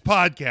to this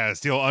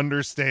podcast, he'll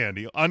understand.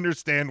 He'll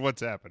understand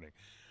what's happening.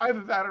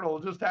 Either that or it'll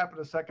just happen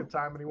a second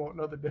time and he won't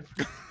know the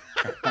difference.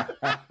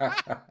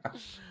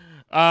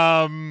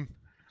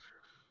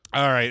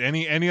 All right.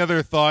 Any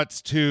other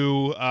thoughts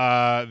to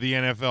the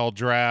NFL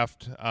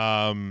draft?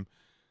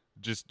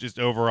 Just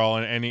overall,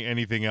 and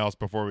anything else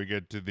before we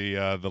get to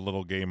the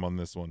little game on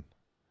this one?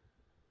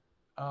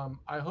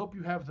 I hope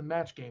you have the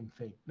match game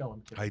thing. No,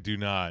 I'm kidding. I do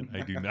not.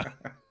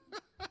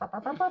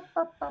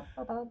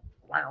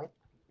 Wow.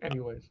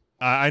 Anyways.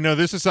 I know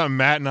this is something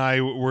Matt and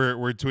I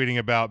were tweeting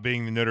about,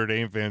 being the Notre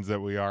Dame fans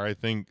that we are. I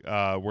think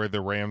where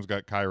the Rams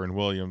got Kyron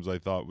Williams, I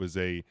thought was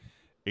a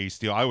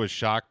steal. I was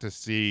shocked to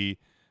see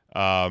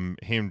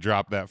him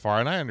drop that far,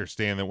 and I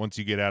understand that once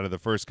you get out of the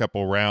first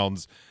couple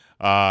rounds,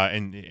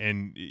 and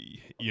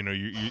you know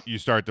you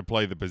start to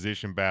play the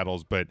position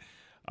battles, but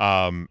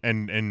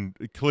and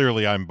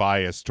clearly I'm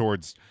biased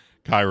towards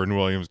Kyron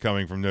Williams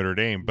coming from Notre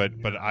Dame, but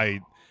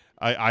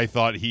I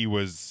thought he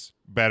was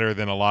better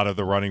than a lot of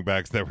the running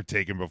backs that were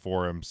taken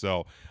before him.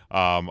 So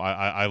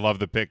I love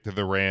the pick to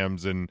the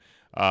Rams, and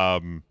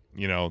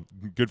you know,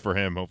 good for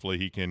him. Hopefully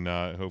he can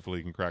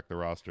crack the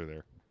roster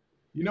there.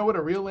 You know what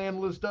a real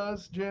analyst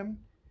does, Jim?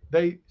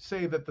 They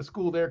say that the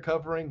school they're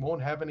covering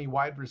won't have any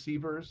wide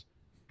receivers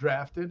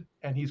drafted,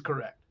 and he's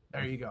correct.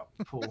 There you go,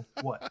 fool.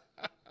 What?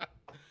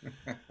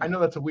 I know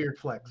that's a weird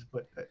flex,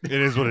 but It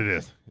is what it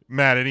is.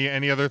 Matt,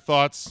 any other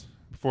thoughts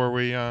before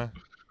we?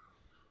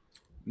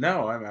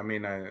 No, I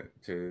mean,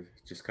 to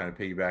just kind of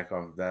piggyback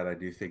off of that, I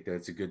do think that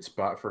it's a good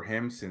spot for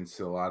him since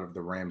a lot of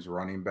the Rams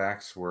running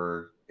backs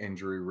were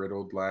injury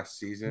riddled last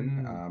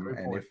season.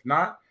 And if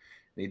not,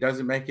 and he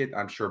doesn't make it,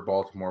 I'm sure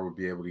Baltimore would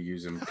be able to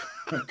use him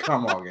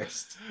come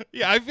August.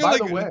 Yeah, I feel By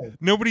like the way,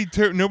 nobody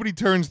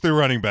turns through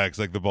running backs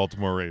like the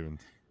Baltimore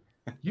Ravens.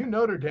 you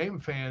Notre Dame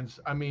fans,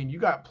 I mean, you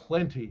got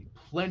plenty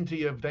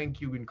of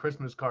thank you and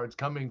Christmas cards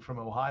coming from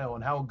Ohio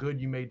and how good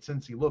you made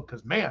Cincy look.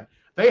 Because, man,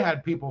 they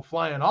had people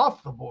flying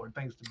off the board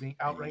thanks to being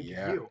outranking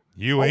you.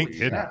 You ain't Holy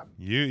kidding. snap.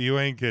 You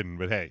ain't kidding.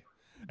 But hey,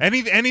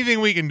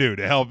 anything we can do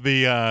to help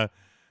the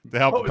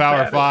What was Power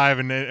that? Five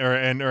and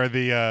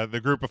the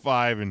Group of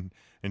Five and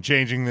and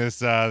changing this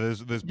this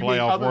You mean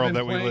playoff other world than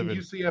that we playing live in.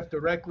 UCF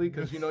directly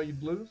because you know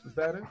you'd lose? Is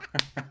that it?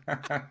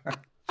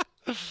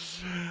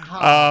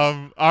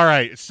 All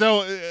right.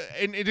 So,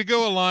 and to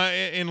go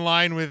in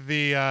line with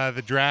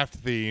the draft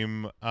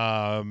theme,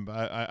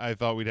 I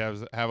thought we'd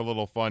have a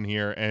little fun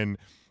here. And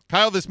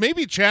Kyle, this may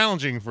be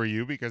challenging for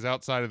you because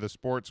outside of the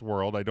sports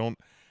world, I don't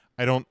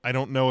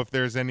know if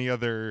there's any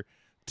other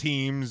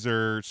teams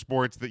or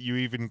sports that you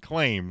even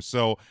claim.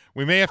 So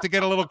we may have to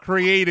get a little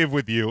creative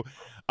with you.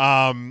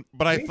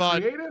 But I Me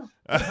thought, creative?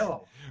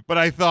 No. but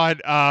I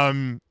thought,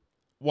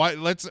 why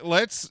let's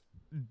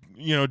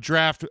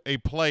draft a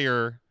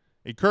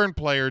current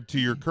player to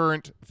your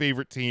current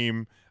favorite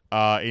team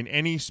in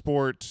any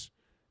sport,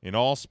 in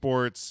all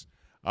sports.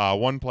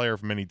 One player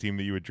from any team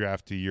that you would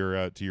draft to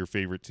your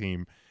favorite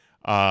team.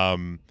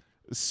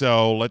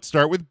 So let's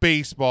start with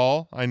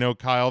baseball. I know,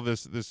 Kyle,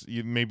 this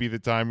may be the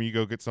time where you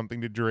go get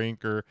something to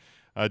drink or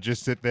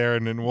just sit there,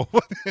 and then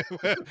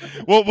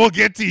we'll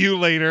get to you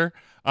later.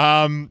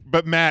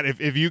 But Matt,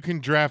 if you can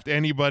draft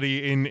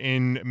anybody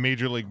in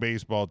Major League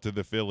Baseball to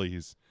the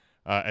Phillies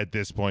at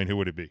this point, who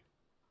would it be?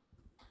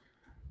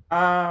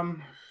 Probably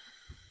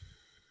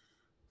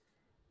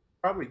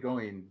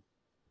going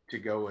to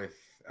go with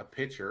a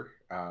pitcher,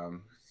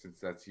 since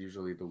that's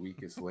usually the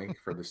weakest link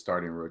for the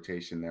starting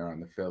rotation there on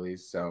the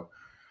Phillies. So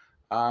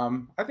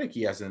I think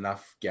he has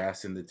enough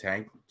gas in the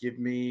tank. Give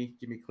me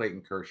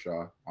Clayton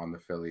Kershaw on the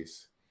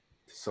Phillies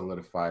to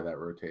solidify that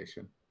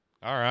rotation.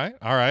 All right.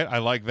 I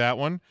like that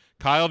one.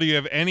 Kyle, do you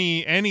have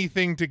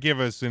anything to give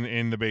us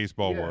in the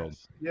baseball world?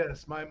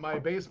 Yes, my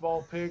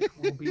baseball pick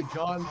will be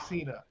John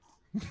Cena.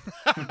 He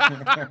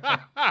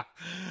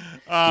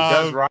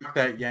does rock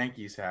that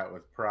Yankees hat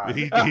with pride.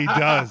 He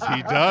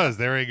does.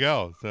 There we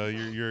go. So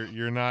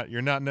you're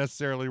not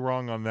necessarily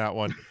wrong on that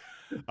one.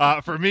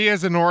 For me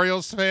as an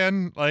Orioles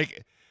fan,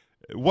 like,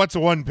 what's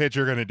one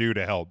pitcher going to do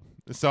to help?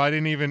 So I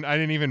didn't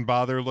even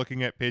bother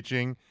looking at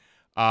pitching.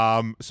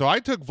 So I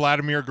took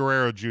Vladimir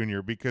Guerrero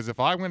Jr. because if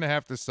I'm going to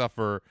have to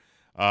suffer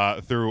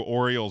through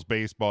Orioles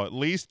baseball, at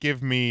least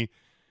give me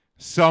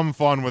some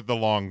fun with the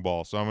long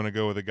ball. So I'm going to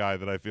go with a guy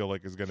that I feel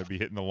like is going to be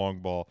hitting the long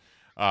ball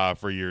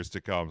for years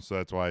to come. So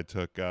that's why I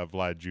took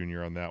Vlad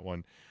Jr. on that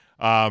one.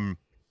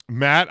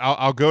 Matt,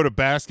 I'll go to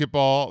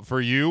basketball for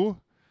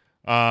you.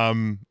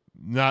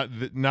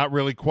 Not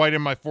really quite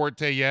in my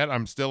forte yet.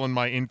 I'm still in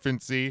my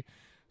infancy,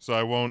 so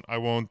I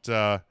won't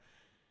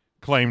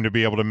claim to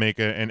be able to make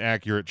an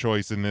accurate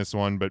choice in this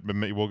one. But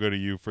we'll go to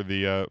you for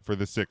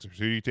the Sixers.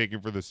 Who are you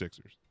taking for the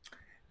Sixers?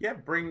 Yeah,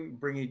 bring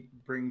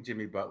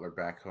Jimmy Butler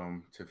back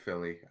home to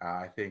Philly.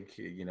 I think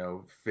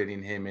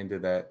fitting him into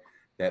that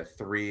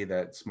three,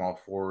 that small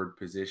forward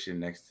position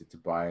next to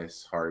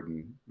Tobias,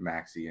 Harden,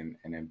 Maxey, and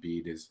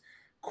Embiid is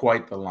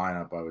quite the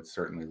lineup. I would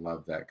certainly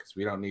love that because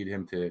we don't need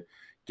him to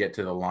get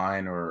to the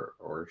line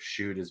or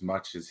shoot as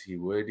much as he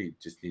would. He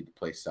just need to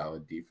play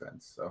solid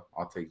defense. So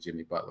I'll take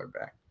Jimmy Butler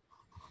back.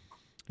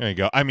 There you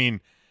go. I mean,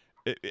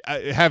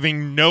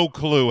 having no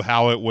clue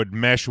how it would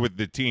mesh with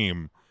the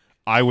team,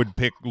 I would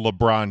pick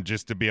LeBron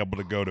just to be able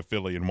to go to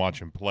Philly and watch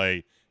him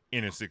play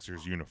in a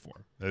Sixers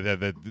uniform.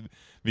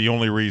 The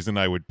only reason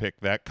I would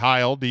pick that.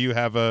 Kyle, do you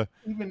have a...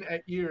 Even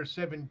at year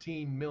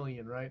 17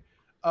 million, right?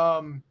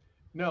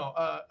 No,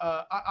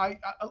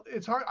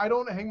 it's hard. I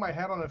don't hang my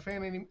hat on a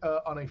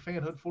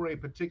fanhood for a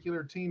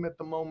particular team at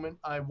the moment.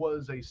 I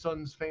was a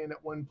Suns fan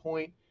at one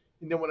point,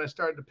 and then when I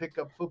started to pick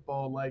up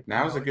football, like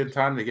now's a good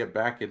time to get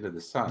back into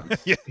the Suns.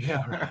 Yeah.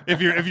 Right. If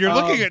you're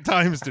looking at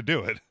times to do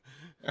it.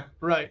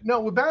 Right. No,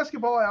 with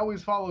basketball, I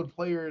always followed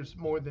players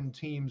more than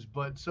teams.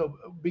 But so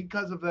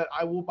because of that,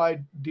 I will by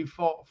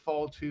default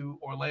fall to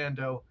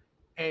Orlando.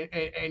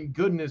 And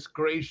goodness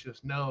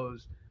gracious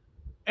knows,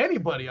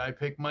 anybody I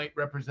pick might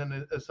represent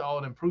a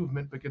solid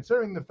improvement. But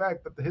considering the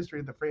fact that the history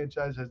of the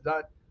franchise has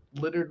not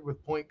littered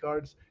with point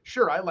guards,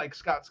 sure, I like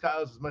Scott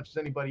Skiles as much as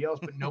anybody else,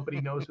 but nobody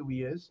knows who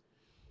he is.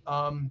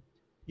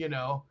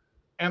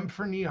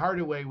 Anthony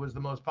Hardaway was the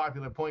most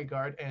popular point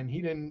guard, and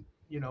he didn't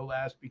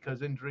last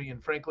because injury.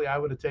 And frankly, I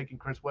would have taken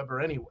Chris Webber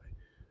anyway.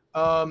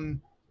 I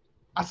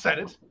said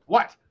it.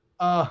 What?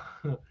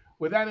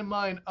 With that in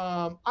mind,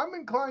 I'm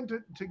inclined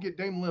to get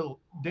Dame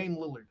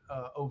Lillard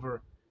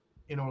over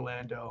in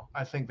Orlando.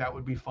 I think that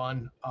would be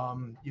fun.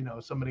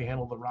 Somebody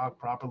handle the rock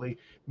properly,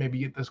 maybe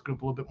get this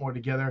group a little bit more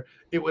together.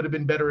 It would have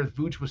been better if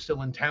Vooch was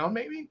still in town,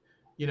 maybe,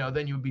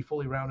 then you would be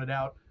fully rounded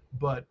out.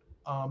 But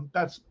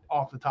that's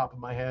off the top of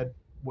my head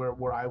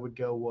where I would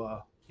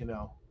go,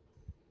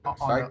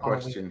 Side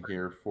question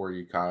here for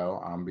you,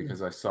 Kyle,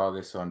 because I saw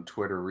this on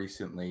Twitter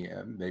recently,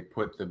 and they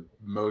put the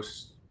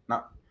most,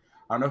 I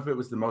don't know if it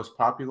was the most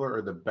popular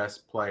or the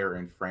best player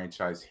in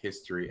franchise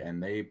history,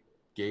 and they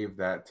gave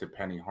that to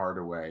Penny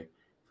Hardaway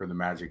for the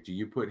Magic. Do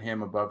you put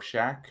him above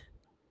Shaq?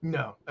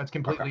 No, that's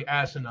completely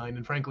asinine,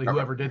 and frankly,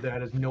 whoever did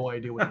that has no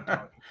idea what they're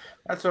talking.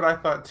 That's what I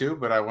thought too,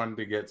 but I wanted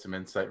to get some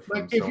insight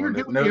from someone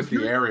that knows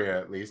the area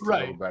at least a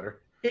little better.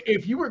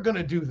 If you were going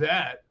to do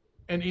that,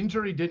 and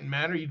injury didn't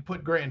matter, you'd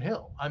put Grant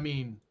Hill. I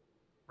mean,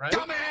 right?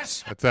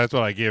 That's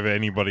what I give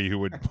anybody who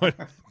would put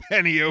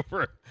Penny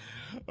over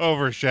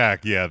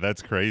Shaq. Yeah,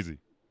 that's crazy.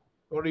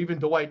 Or even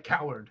Dwight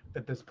Coward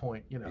at this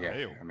point, you know.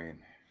 Yeah, I mean,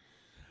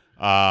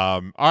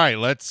 all right,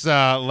 let's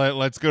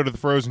go to the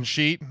frozen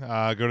sheet.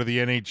 Go to the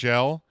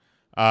NHL.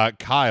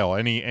 Kyle,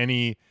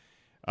 any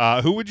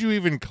who would you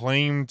even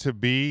claim to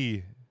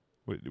be?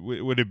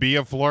 Would it be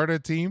a Florida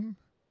team?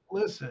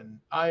 Listen,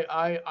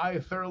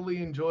 I thoroughly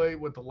enjoy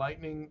what the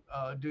Lightning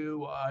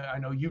do. I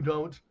know you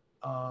don't.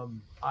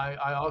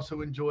 I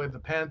also enjoy the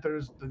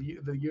Panthers.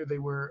 The year they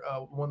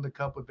won the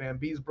cup with Van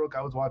Beesbrook,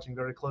 I was watching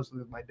very closely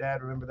with my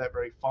dad. Remember that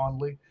very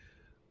fondly.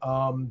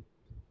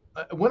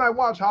 When I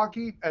watch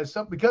hockey,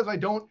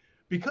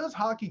 because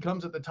hockey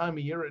comes at the time of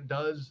year it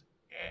does,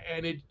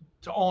 and it's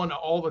on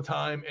all the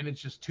time, and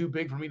it's just too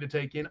big for me to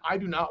take in. I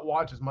do not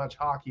watch as much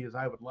hockey as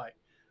I would like.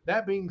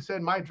 That being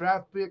said, my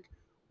draft pick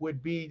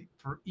would be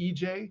for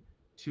EJ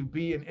to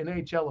be an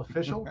NHL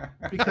official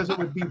because it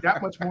would be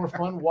that much more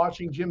fun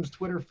watching Jim's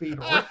Twitter feed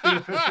rip the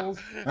officials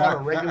on a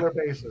regular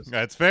basis.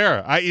 That's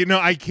fair.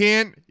 I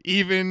can't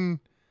even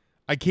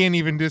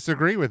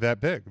disagree with that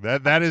pick.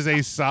 That is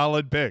a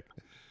solid pick.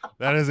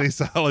 That is a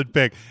solid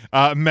pick.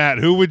 Matt,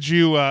 who would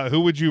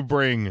you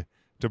bring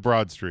to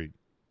Broad Street?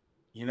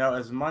 You know,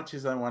 as much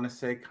as I want to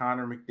say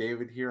Connor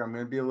McDavid here, I'm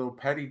going to be a little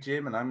petty,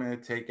 Jim, and I'm going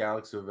to take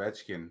Alex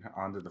Ovechkin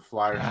onto the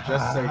Flyers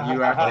just so you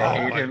have to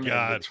hate him in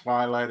the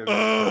twilight of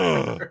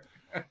his career.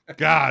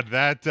 God,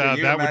 that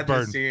would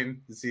burn.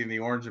 Seeing the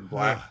orange and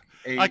black.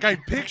 Like I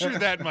picture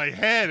that in my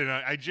head, and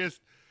I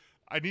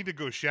need to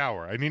go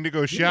shower. I need to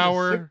go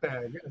shower.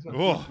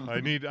 Oh, I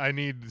need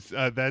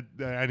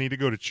to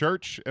go to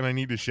church, and I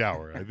need to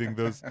shower. I think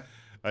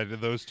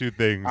those two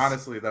things.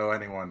 Honestly, though,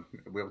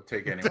 we'll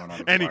take anyone on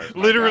the Flyers.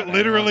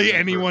 Literally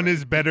anyone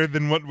is better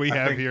than what we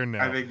have here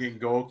now. I think in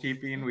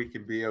goalkeeping we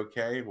can be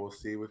okay. We'll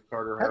see with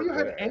Carter Hart. Have you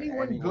had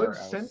anyone good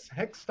since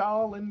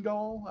Hextall in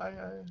goal?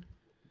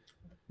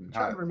 I'm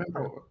trying to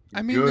remember.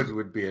 Good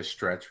would be a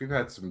stretch. We've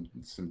had some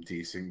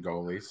decent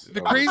goalies. The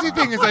crazy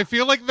thing is I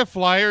feel like the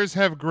Flyers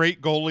have great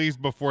goalies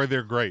before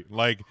they're great.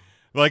 Like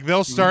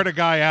they'll start a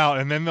guy out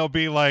and then they'll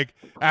be like,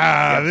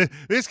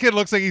 this kid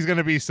looks like he's going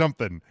to be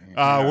something.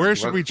 Where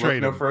should we trade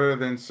him? No further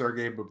than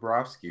Sergei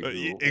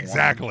Bobrovsky.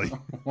 Exactly.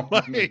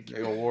 Won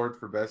the award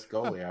for best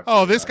goalie.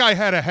 After this guy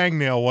had a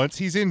hangnail once.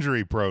 He's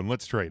injury prone.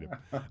 Let's trade him.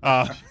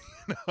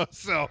 Let's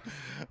staying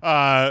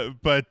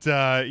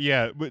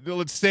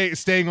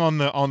on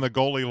the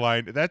goalie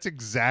line. That's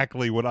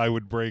exactly what I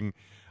would bring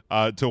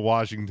to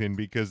Washington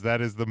because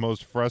that is the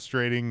most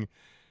frustrating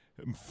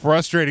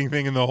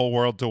thing in the whole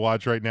world to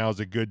watch right now is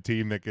a good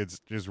team that gets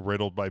just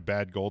riddled by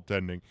bad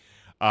goaltending.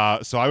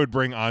 So I would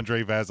bring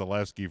Andrei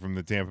Vasilevsky from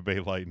the Tampa Bay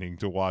Lightning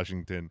to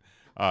Washington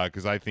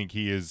because I think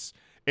he is,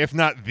 if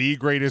not the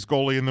greatest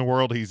goalie in the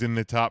world, he's in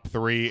the top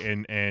three,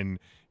 and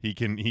he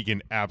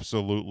can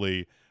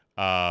absolutely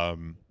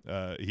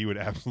he would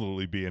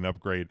absolutely be an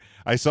upgrade.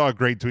 I saw a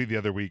great tweet the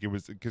other week. It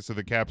was because of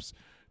the Caps'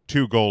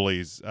 two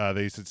goalies.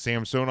 They said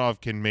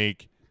Samsonov can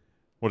make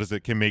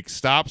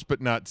stops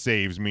but not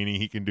saves, meaning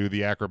he can do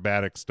the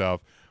acrobatic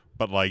stuff,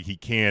 but like he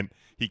can't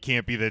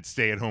be that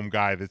stay-at-home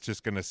guy that's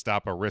just going to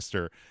stop a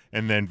wrister.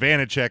 And then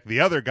Vanacek, the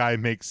other guy,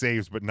 makes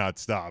saves but not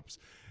stops.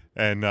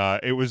 And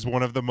it was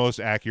one of the most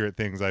accurate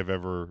things I've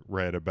ever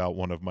read about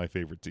one of my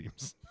favorite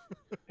teams.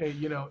 Hey,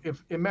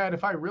 Matt,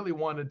 if I really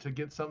wanted to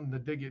get something to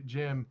dig at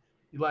Jim,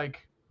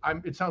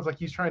 it sounds like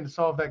he's trying to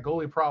solve that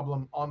goalie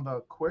problem on the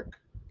quick.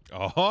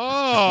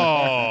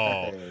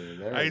 Oh,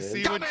 I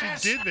see what you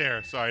did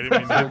there. Sorry, I didn't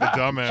mean to hit the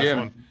dumbass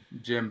one.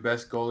 Jim,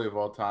 best goalie of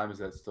all time, is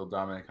that still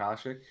Dominik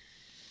Hasek?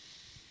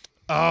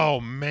 Oh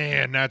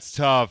man, that's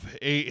tough.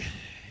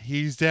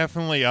 He's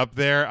definitely up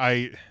there.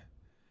 I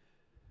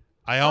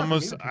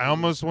almost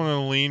want to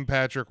lean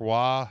Patrick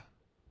Waugh.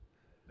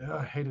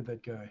 I hated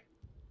that guy.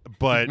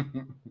 But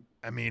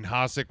I mean,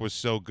 Hasek was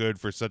so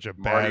good for such a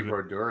Marty bad.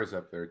 Brodeur's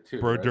up there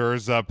too.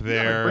 Brodeur's up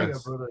there.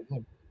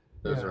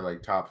 Those are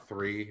like top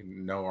three,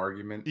 no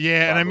argument.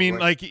 Yeah, probably. And I mean,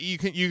 like you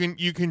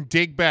can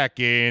dig back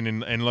in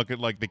and look at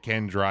like the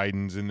Ken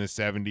Drydens in the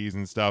 70s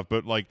and stuff,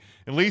 but like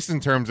at least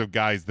in terms of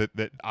guys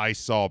that I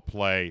saw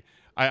play,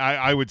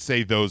 I would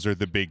say those are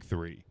the big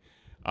three.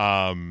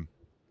 And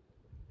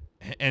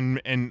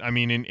I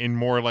mean in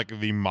more like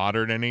the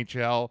modern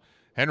NHL,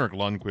 Henrik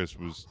Lundqvist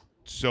was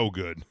so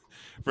good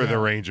for the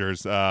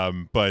Rangers.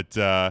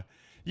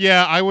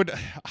 Yeah, I would.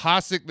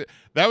 Hasek,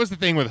 that was the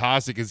thing with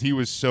Hasek, is he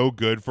was so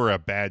good for a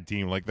bad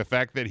team. Like the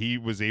fact that he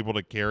was able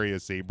to carry a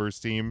Sabres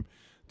team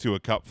to a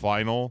cup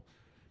final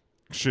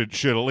should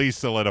at least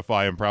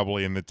solidify him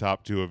probably in the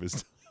top two of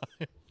his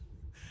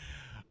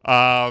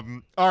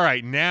time. All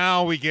right,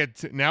 now we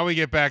get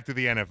back to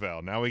the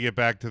NFL. Now we get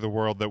back to the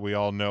world that we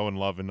all know and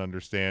love and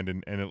understand,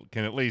 and it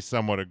can at least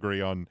somewhat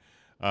agree on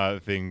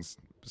things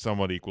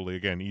somewhat equally.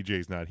 Again,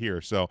 EJ's not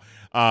here, so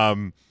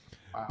wow.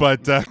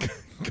 But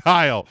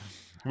Kyle.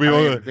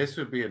 This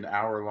would be an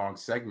hour-long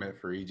segment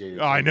for EJ.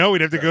 Oh, I know we'd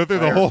have to go through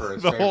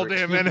the whole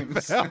damn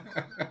NFL.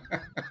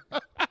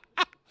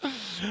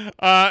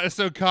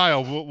 So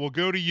Kyle, we'll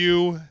go to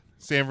you.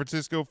 San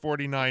Francisco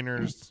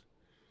 49ers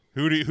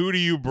Who do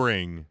you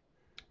bring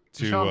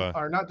to?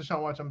 Or not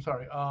Deshaun Watson. I'm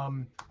sorry.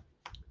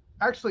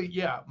 Actually,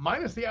 yeah.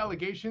 Minus the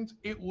allegations,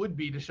 it would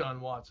be Deshaun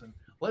Watson.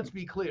 Let's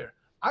be clear.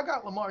 I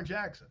got Lamar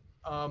Jackson.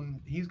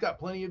 He's got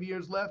plenty of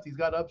years left. He's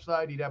got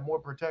upside. He'd have more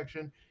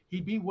protection.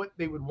 He'd be what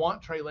they would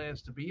want Trey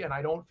Lance to be, and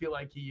I don't feel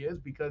like he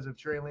is, because if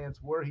Trey Lance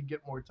were, he'd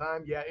get more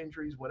time. Yeah,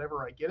 injuries,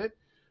 whatever, I get it.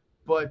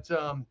 But,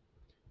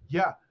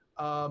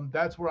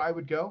 that's where I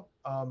would go.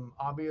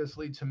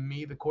 Obviously, to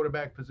me, the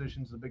quarterback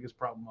position is the biggest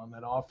problem on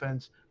that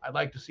offense. I'd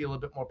like to see a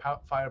little bit more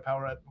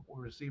firepower at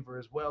receiver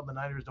as well. The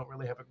Niners don't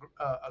really have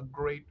a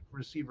great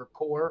receiver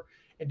core,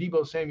 and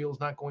Deebo Samuel is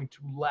not going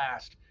to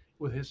last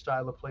with his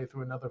style of play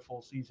through another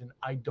full season,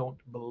 I don't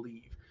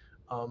believe.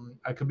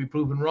 I could be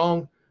proven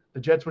wrong. The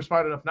Jets were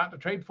smart enough not to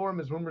trade for him,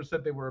 as rumors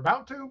said they were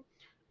about to.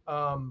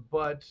 I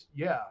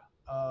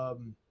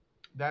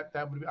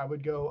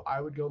would go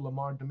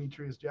Lamar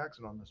Demetrius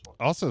Jackson on this one.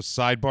 Also,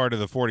 sidebar to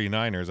the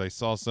 49ers, I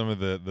saw some of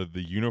the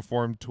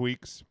uniform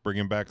tweaks,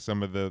 bringing back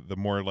some of the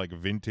more like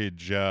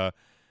vintage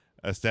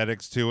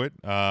aesthetics to it.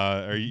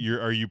 Are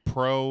you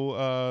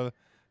pro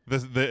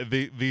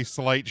the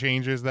slight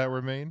changes that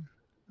were made?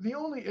 The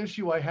only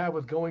issue I have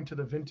with going to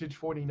the vintage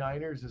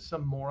 49ers is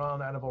some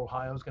moron out of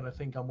Ohio is going to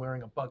think I'm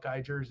wearing a Buckeye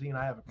jersey, and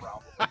I have a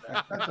problem with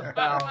that. That's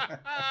about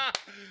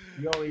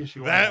the only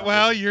issue.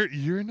 Well,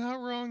 you're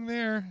not wrong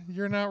there.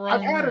 You're not wrong.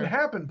 I've had it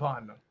happen,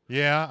 Panda.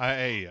 Yeah,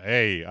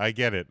 I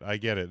get it.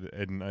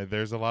 And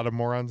there's a lot of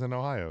morons in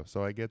Ohio,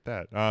 so I get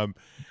that.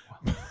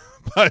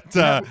 But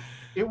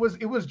it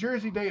was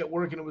Jersey Day at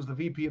work, and it was the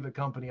VP of the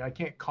company. I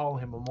can't call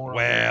him a moron.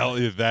 Well,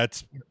 if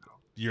that's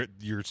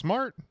you're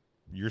smart.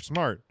 You're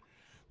smart.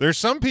 There's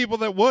some people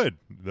that would.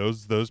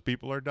 Those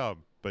people are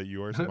dumb, but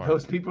you are smart.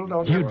 Those people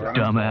don't. You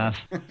dumbass.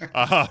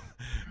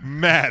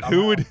 Matt,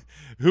 who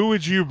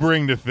would you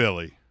bring to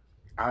Philly?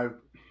 I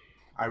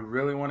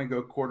really want to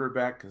go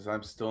quarterback because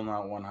I'm still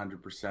not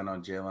 100%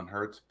 on Jalen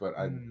Hurts, but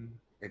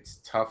it's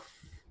tough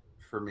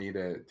for me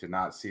to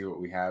not see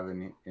what we have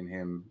in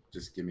him.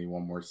 Just give me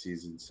one more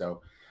season. So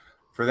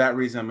for that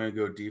reason, I'm going to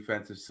go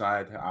defensive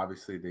side.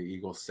 Obviously, the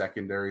Eagles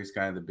secondary is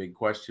kind of the big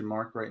question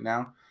mark right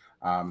now.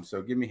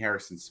 So give me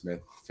Harrison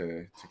Smith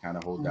to kind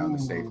of hold down the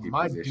safety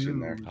position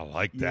there. I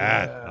like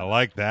that. Yeah. I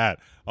like that.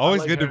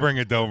 Always good to bring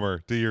a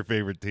domer to your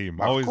favorite team.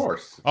 Always, of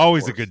course.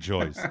 Always a good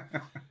choice.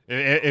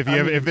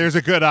 if there's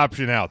a good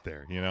option out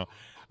there, you know.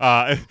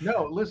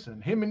 No,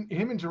 listen, him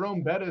and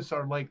Jerome Bettis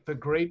are like the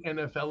great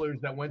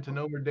NFLers that went to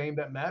Notre Dame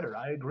that matter.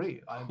 I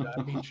agree. I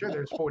mean, sure,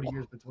 there's 40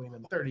 years between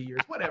them, 30 years,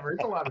 whatever.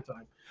 It's a lot of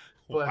time.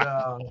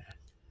 But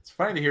it's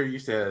funny to hear you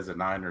say that as a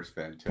Niners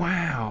fan too.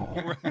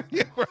 Wow.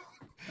 Yeah,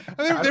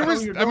 there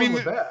was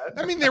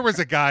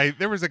a guy.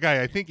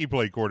 I think he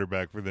played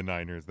quarterback for the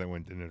Niners that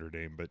went to Notre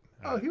Dame, but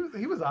he was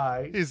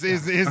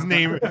his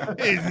name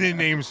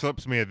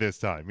slips me at this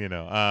time. You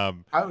know,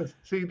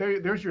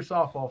 there's your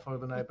softball for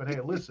the night. But hey,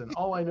 listen,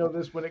 all I know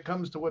this when it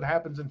comes to what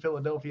happens in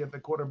Philadelphia at the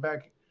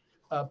quarterback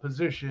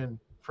position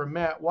for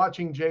Matt,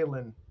 watching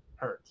Jalen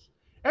Hurts.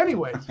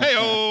 Anyways,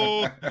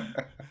 certainly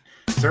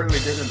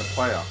did in the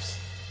playoffs.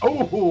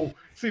 Oh.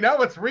 See, now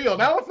it's real.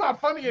 Now it's not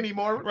funny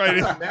anymore. Right?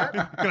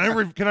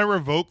 Can I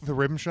revoke the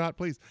rim shot,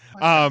 please?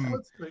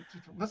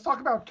 Let's talk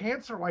about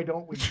cancer. Why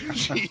don't we?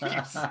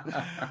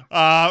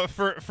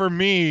 For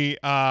me,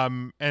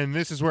 and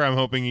this is where I'm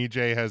hoping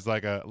EJ has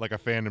like a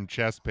phantom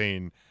chest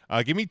pain.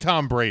 Give me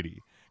Tom Brady.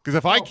 Because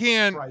if I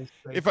can't, I'm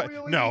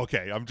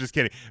just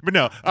kidding. But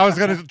no, I was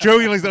gonna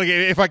jokingly say, like,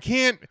 if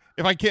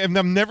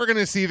I'm never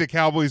gonna see the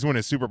Cowboys win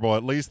a Super Bowl.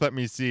 At least let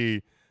me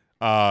see.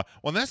 Well,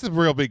 that's the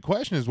real big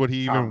question: is would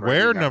he even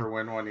wear number?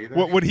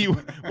 What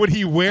would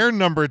he wear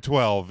number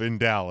 12 in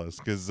Dallas?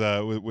 Because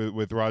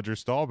with Roger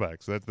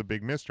Staubach, so that's the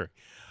big mystery.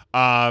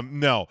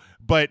 No,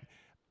 but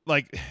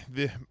like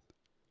the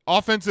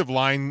offensive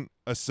line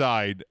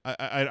aside,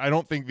 I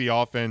don't think the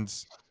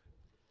offense,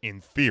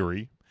 in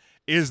theory,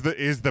 is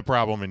the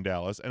problem in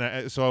Dallas.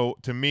 And so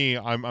to me,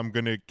 I'm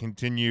going to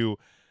continue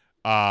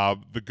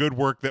the good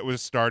work that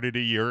was started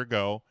a year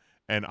ago,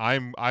 and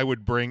I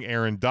would bring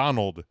Aaron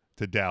Donald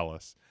to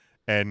Dallas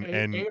and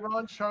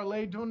Aaron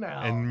Charlie Donald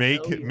and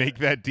make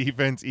that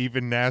defense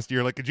even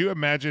nastier. Like, could you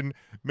imagine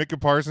Micah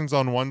Parsons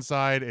on one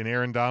side and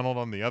Aaron Donald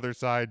on the other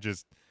side?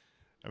 Just,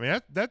 I mean,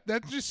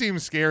 that just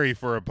seems scary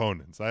for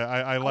opponents.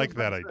 I like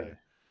that idea.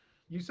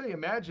 You say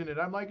imagine it.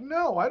 I'm like,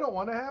 no, I don't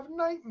want to have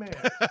nightmares.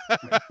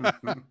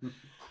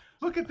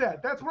 Look at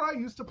that. That's where I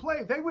used to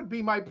play. They would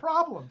be my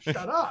problem.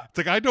 Shut up. It's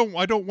like I don't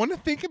want to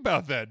think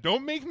about that.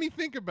 Don't make me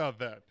think about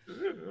that.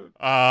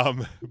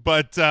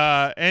 But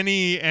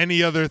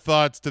any other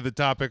thoughts to the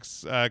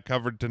topics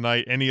covered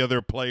tonight? Any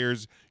other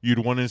players you'd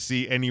want to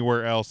see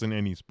anywhere else in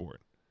any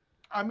sport?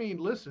 I mean,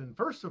 listen,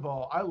 first of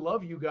all, I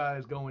love you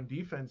guys going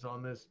defense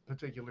on this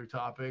particular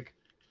topic.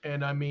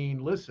 And I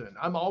mean, listen,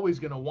 I'm always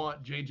going to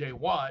want JJ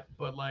Watt,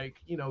 but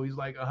he's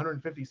like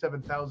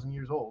 157,000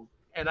 years old.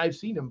 And I've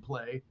seen him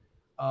play.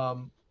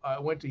 I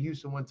went to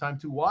Houston one time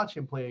to watch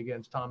him play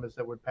against Thomas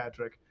Edward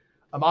Patrick.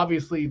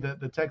 Obviously,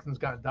 the Texans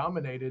got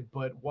dominated,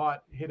 but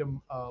Watt hit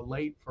him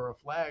late for a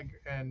flag.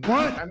 And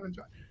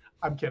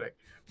I'm kidding.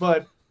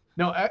 But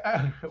No,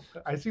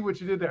 I see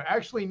what you did there.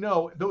 Actually,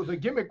 no. The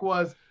gimmick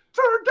was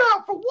turn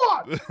down for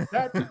what?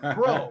 That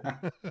bro.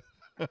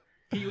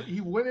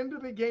 He went into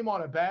the game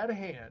on a bad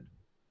hand.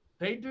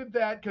 They did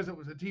that because it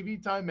was a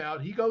TV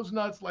timeout. He goes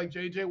nuts like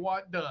J.J.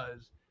 Watt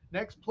does.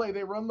 Next play,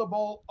 they run the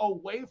ball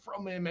away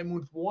from him, and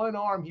with one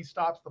arm, he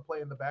stops the play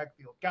in the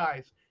backfield.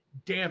 Guys,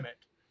 damn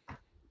it.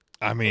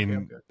 I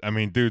mean,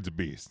 dude's a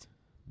beast.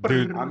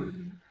 Dude,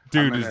 I'm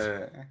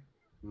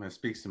gonna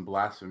speak some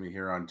blasphemy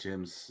here on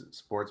Jim's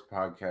sports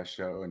podcast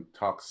show and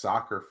talk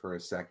soccer for a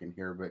second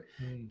here, but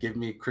give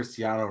me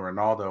Cristiano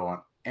Ronaldo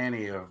on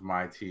any of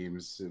my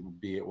teams,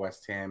 be it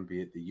West Ham,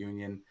 be it the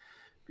Union,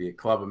 be it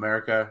Club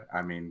America.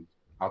 I mean,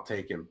 I'll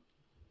take him.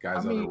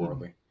 Guy's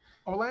otherworldly.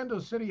 Orlando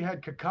City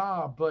had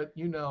Kaká, but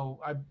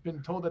I've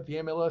been told that the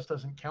MLS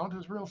doesn't count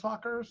as real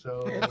soccer,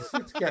 so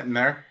it's getting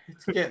there.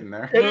 It's getting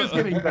there. It is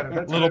getting better.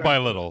 That's little by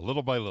little.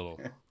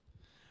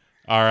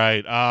 All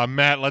right,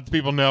 Matt, let the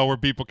people know where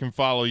people can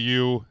follow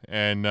you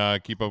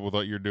and keep up with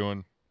what you're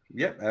doing.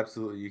 Yep,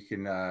 absolutely. You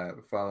can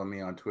follow me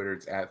on Twitter.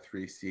 It's at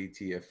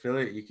 3CT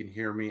Affiliate. You can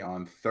hear me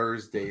on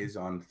Thursdays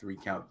on 3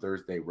 Count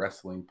Thursday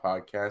Wrestling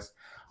Podcast.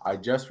 I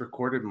just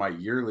recorded my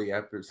yearly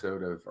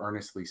episode of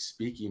Earnestly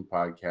Speaking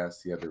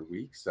podcast the other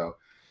week. So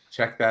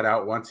check that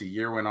out once a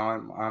year when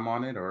I'm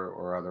on it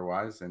or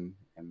otherwise, and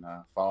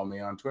follow me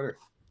on Twitter.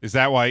 Is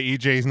that why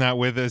EJ's not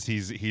with us?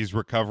 He's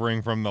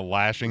recovering from the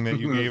lashing that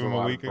you gave him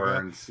a week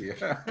ago.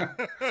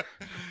 Yeah.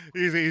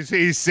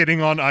 he's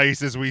sitting on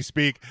ice as we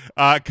speak.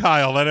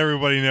 Kyle, let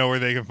everybody know where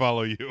they can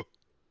follow you.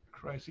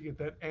 Christ, you get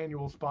that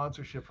annual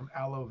sponsorship from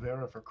Aloe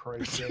Vera for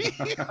Christ's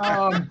sake.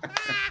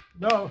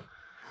 No.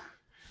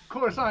 Of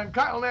course, I'm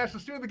Kyle Nash,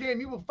 the student of the game.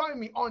 You will find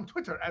me on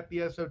Twitter at the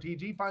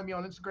SOTG. Find me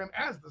on Instagram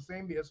as the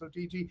same, the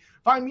SOTG.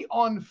 Find me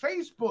on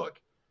Facebook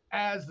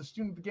as the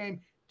student of the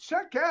game.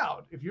 Check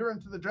out, if you're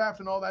into the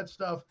draft and all that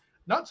stuff,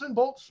 Nuts and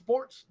Bolts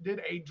Sports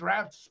did a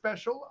draft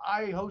special.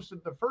 I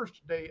hosted the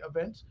first day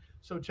events,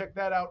 so check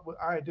that out.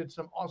 I did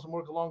some awesome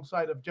work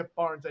alongside of Jeff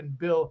Barnes and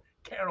Bill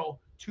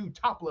Carroll, 2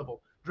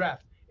 top-level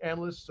draft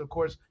analysts. Of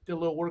course, did a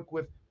little work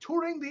with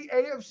touring the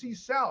AFC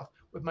South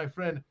with my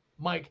friend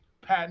Mike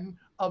Patton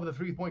of the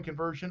 3-Point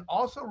Conversion.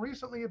 Also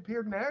recently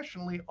appeared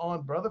nationally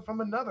on Brother from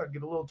Another.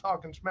 Get a little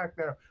talking smack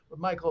there with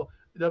Michael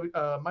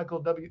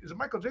W. Is it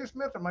Michael J.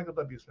 Smith or Michael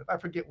W. Smith? I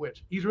forget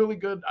which. He's really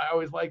good. I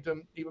always liked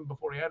him even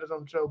before he had his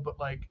own show. But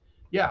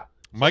yeah.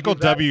 Michael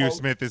W.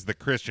 Smith is the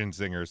Christian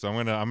singer, so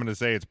I'm gonna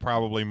say it's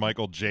probably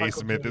Michael J.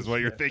 Smith is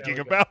what you're thinking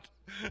about.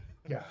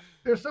 Yeah,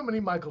 there's so many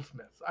Michael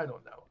Smiths. I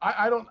don't know.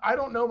 I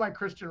don't know my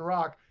Christian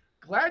rock.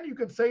 Glad you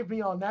could save me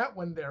on that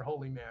one, there,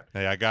 holy man.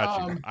 Hey, I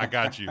got you. I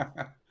got you.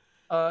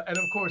 And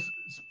of course,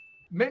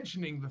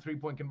 mentioning the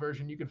 3-Point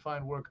Conversion, you can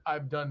find work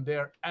I've done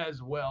there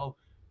as well,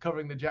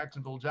 covering the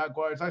Jacksonville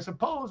Jaguars. I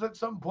suppose at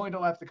some point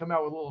I'll have to come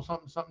out with a little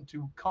something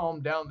to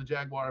calm down the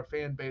Jaguar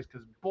fan base,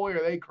 because boy,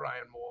 are they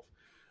crying wolf.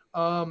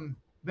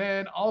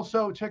 Then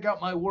also check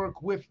out my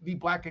work with the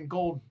Black and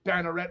Gold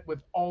Banneret with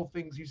all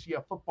things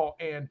UCF football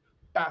and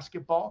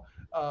basketball.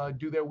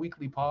 Do their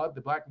weekly pod,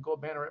 the Black and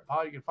Gold Banneret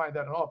pod. You can find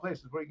that in all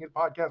places where you can get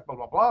podcasts, blah,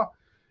 blah, blah.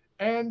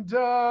 And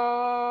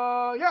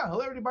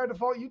Hilarity by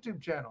Default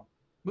YouTube channel.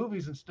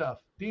 Movies and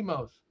stuff.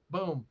 Demos.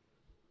 Boom.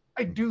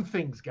 I do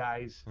things,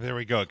 guys. There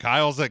we go.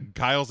 Kyle's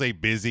a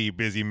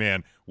busy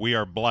man. We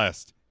are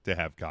blessed to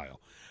have Kyle.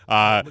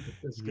 Look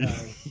at this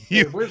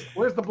guy.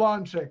 Where's the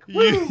blonde chick?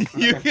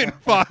 You can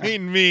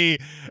find me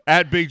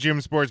at Big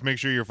Jim Sports. Make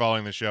sure you're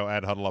following the show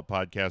at Huddle Up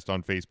Podcast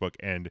on Facebook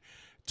and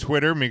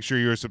Twitter. Make sure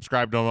you're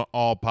subscribed on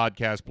all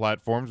podcast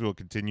platforms. We'll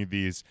continue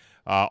these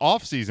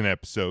off-season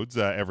episodes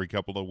every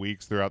couple of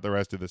weeks throughout the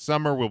rest of the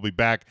summer. We'll be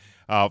back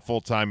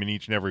full-time in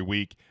each and every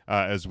week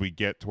as we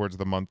get towards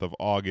the month of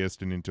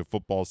August and into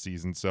football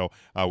season. So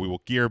we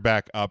will gear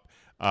back up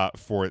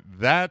for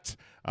that.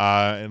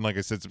 And like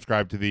I said,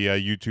 subscribe to the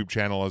YouTube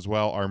channel as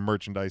well. Our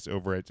merchandise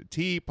over at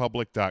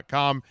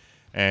tpublic.com.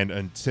 And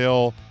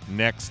until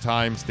next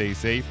time, stay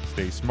safe,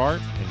 stay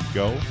smart, and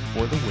go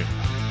for the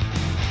win.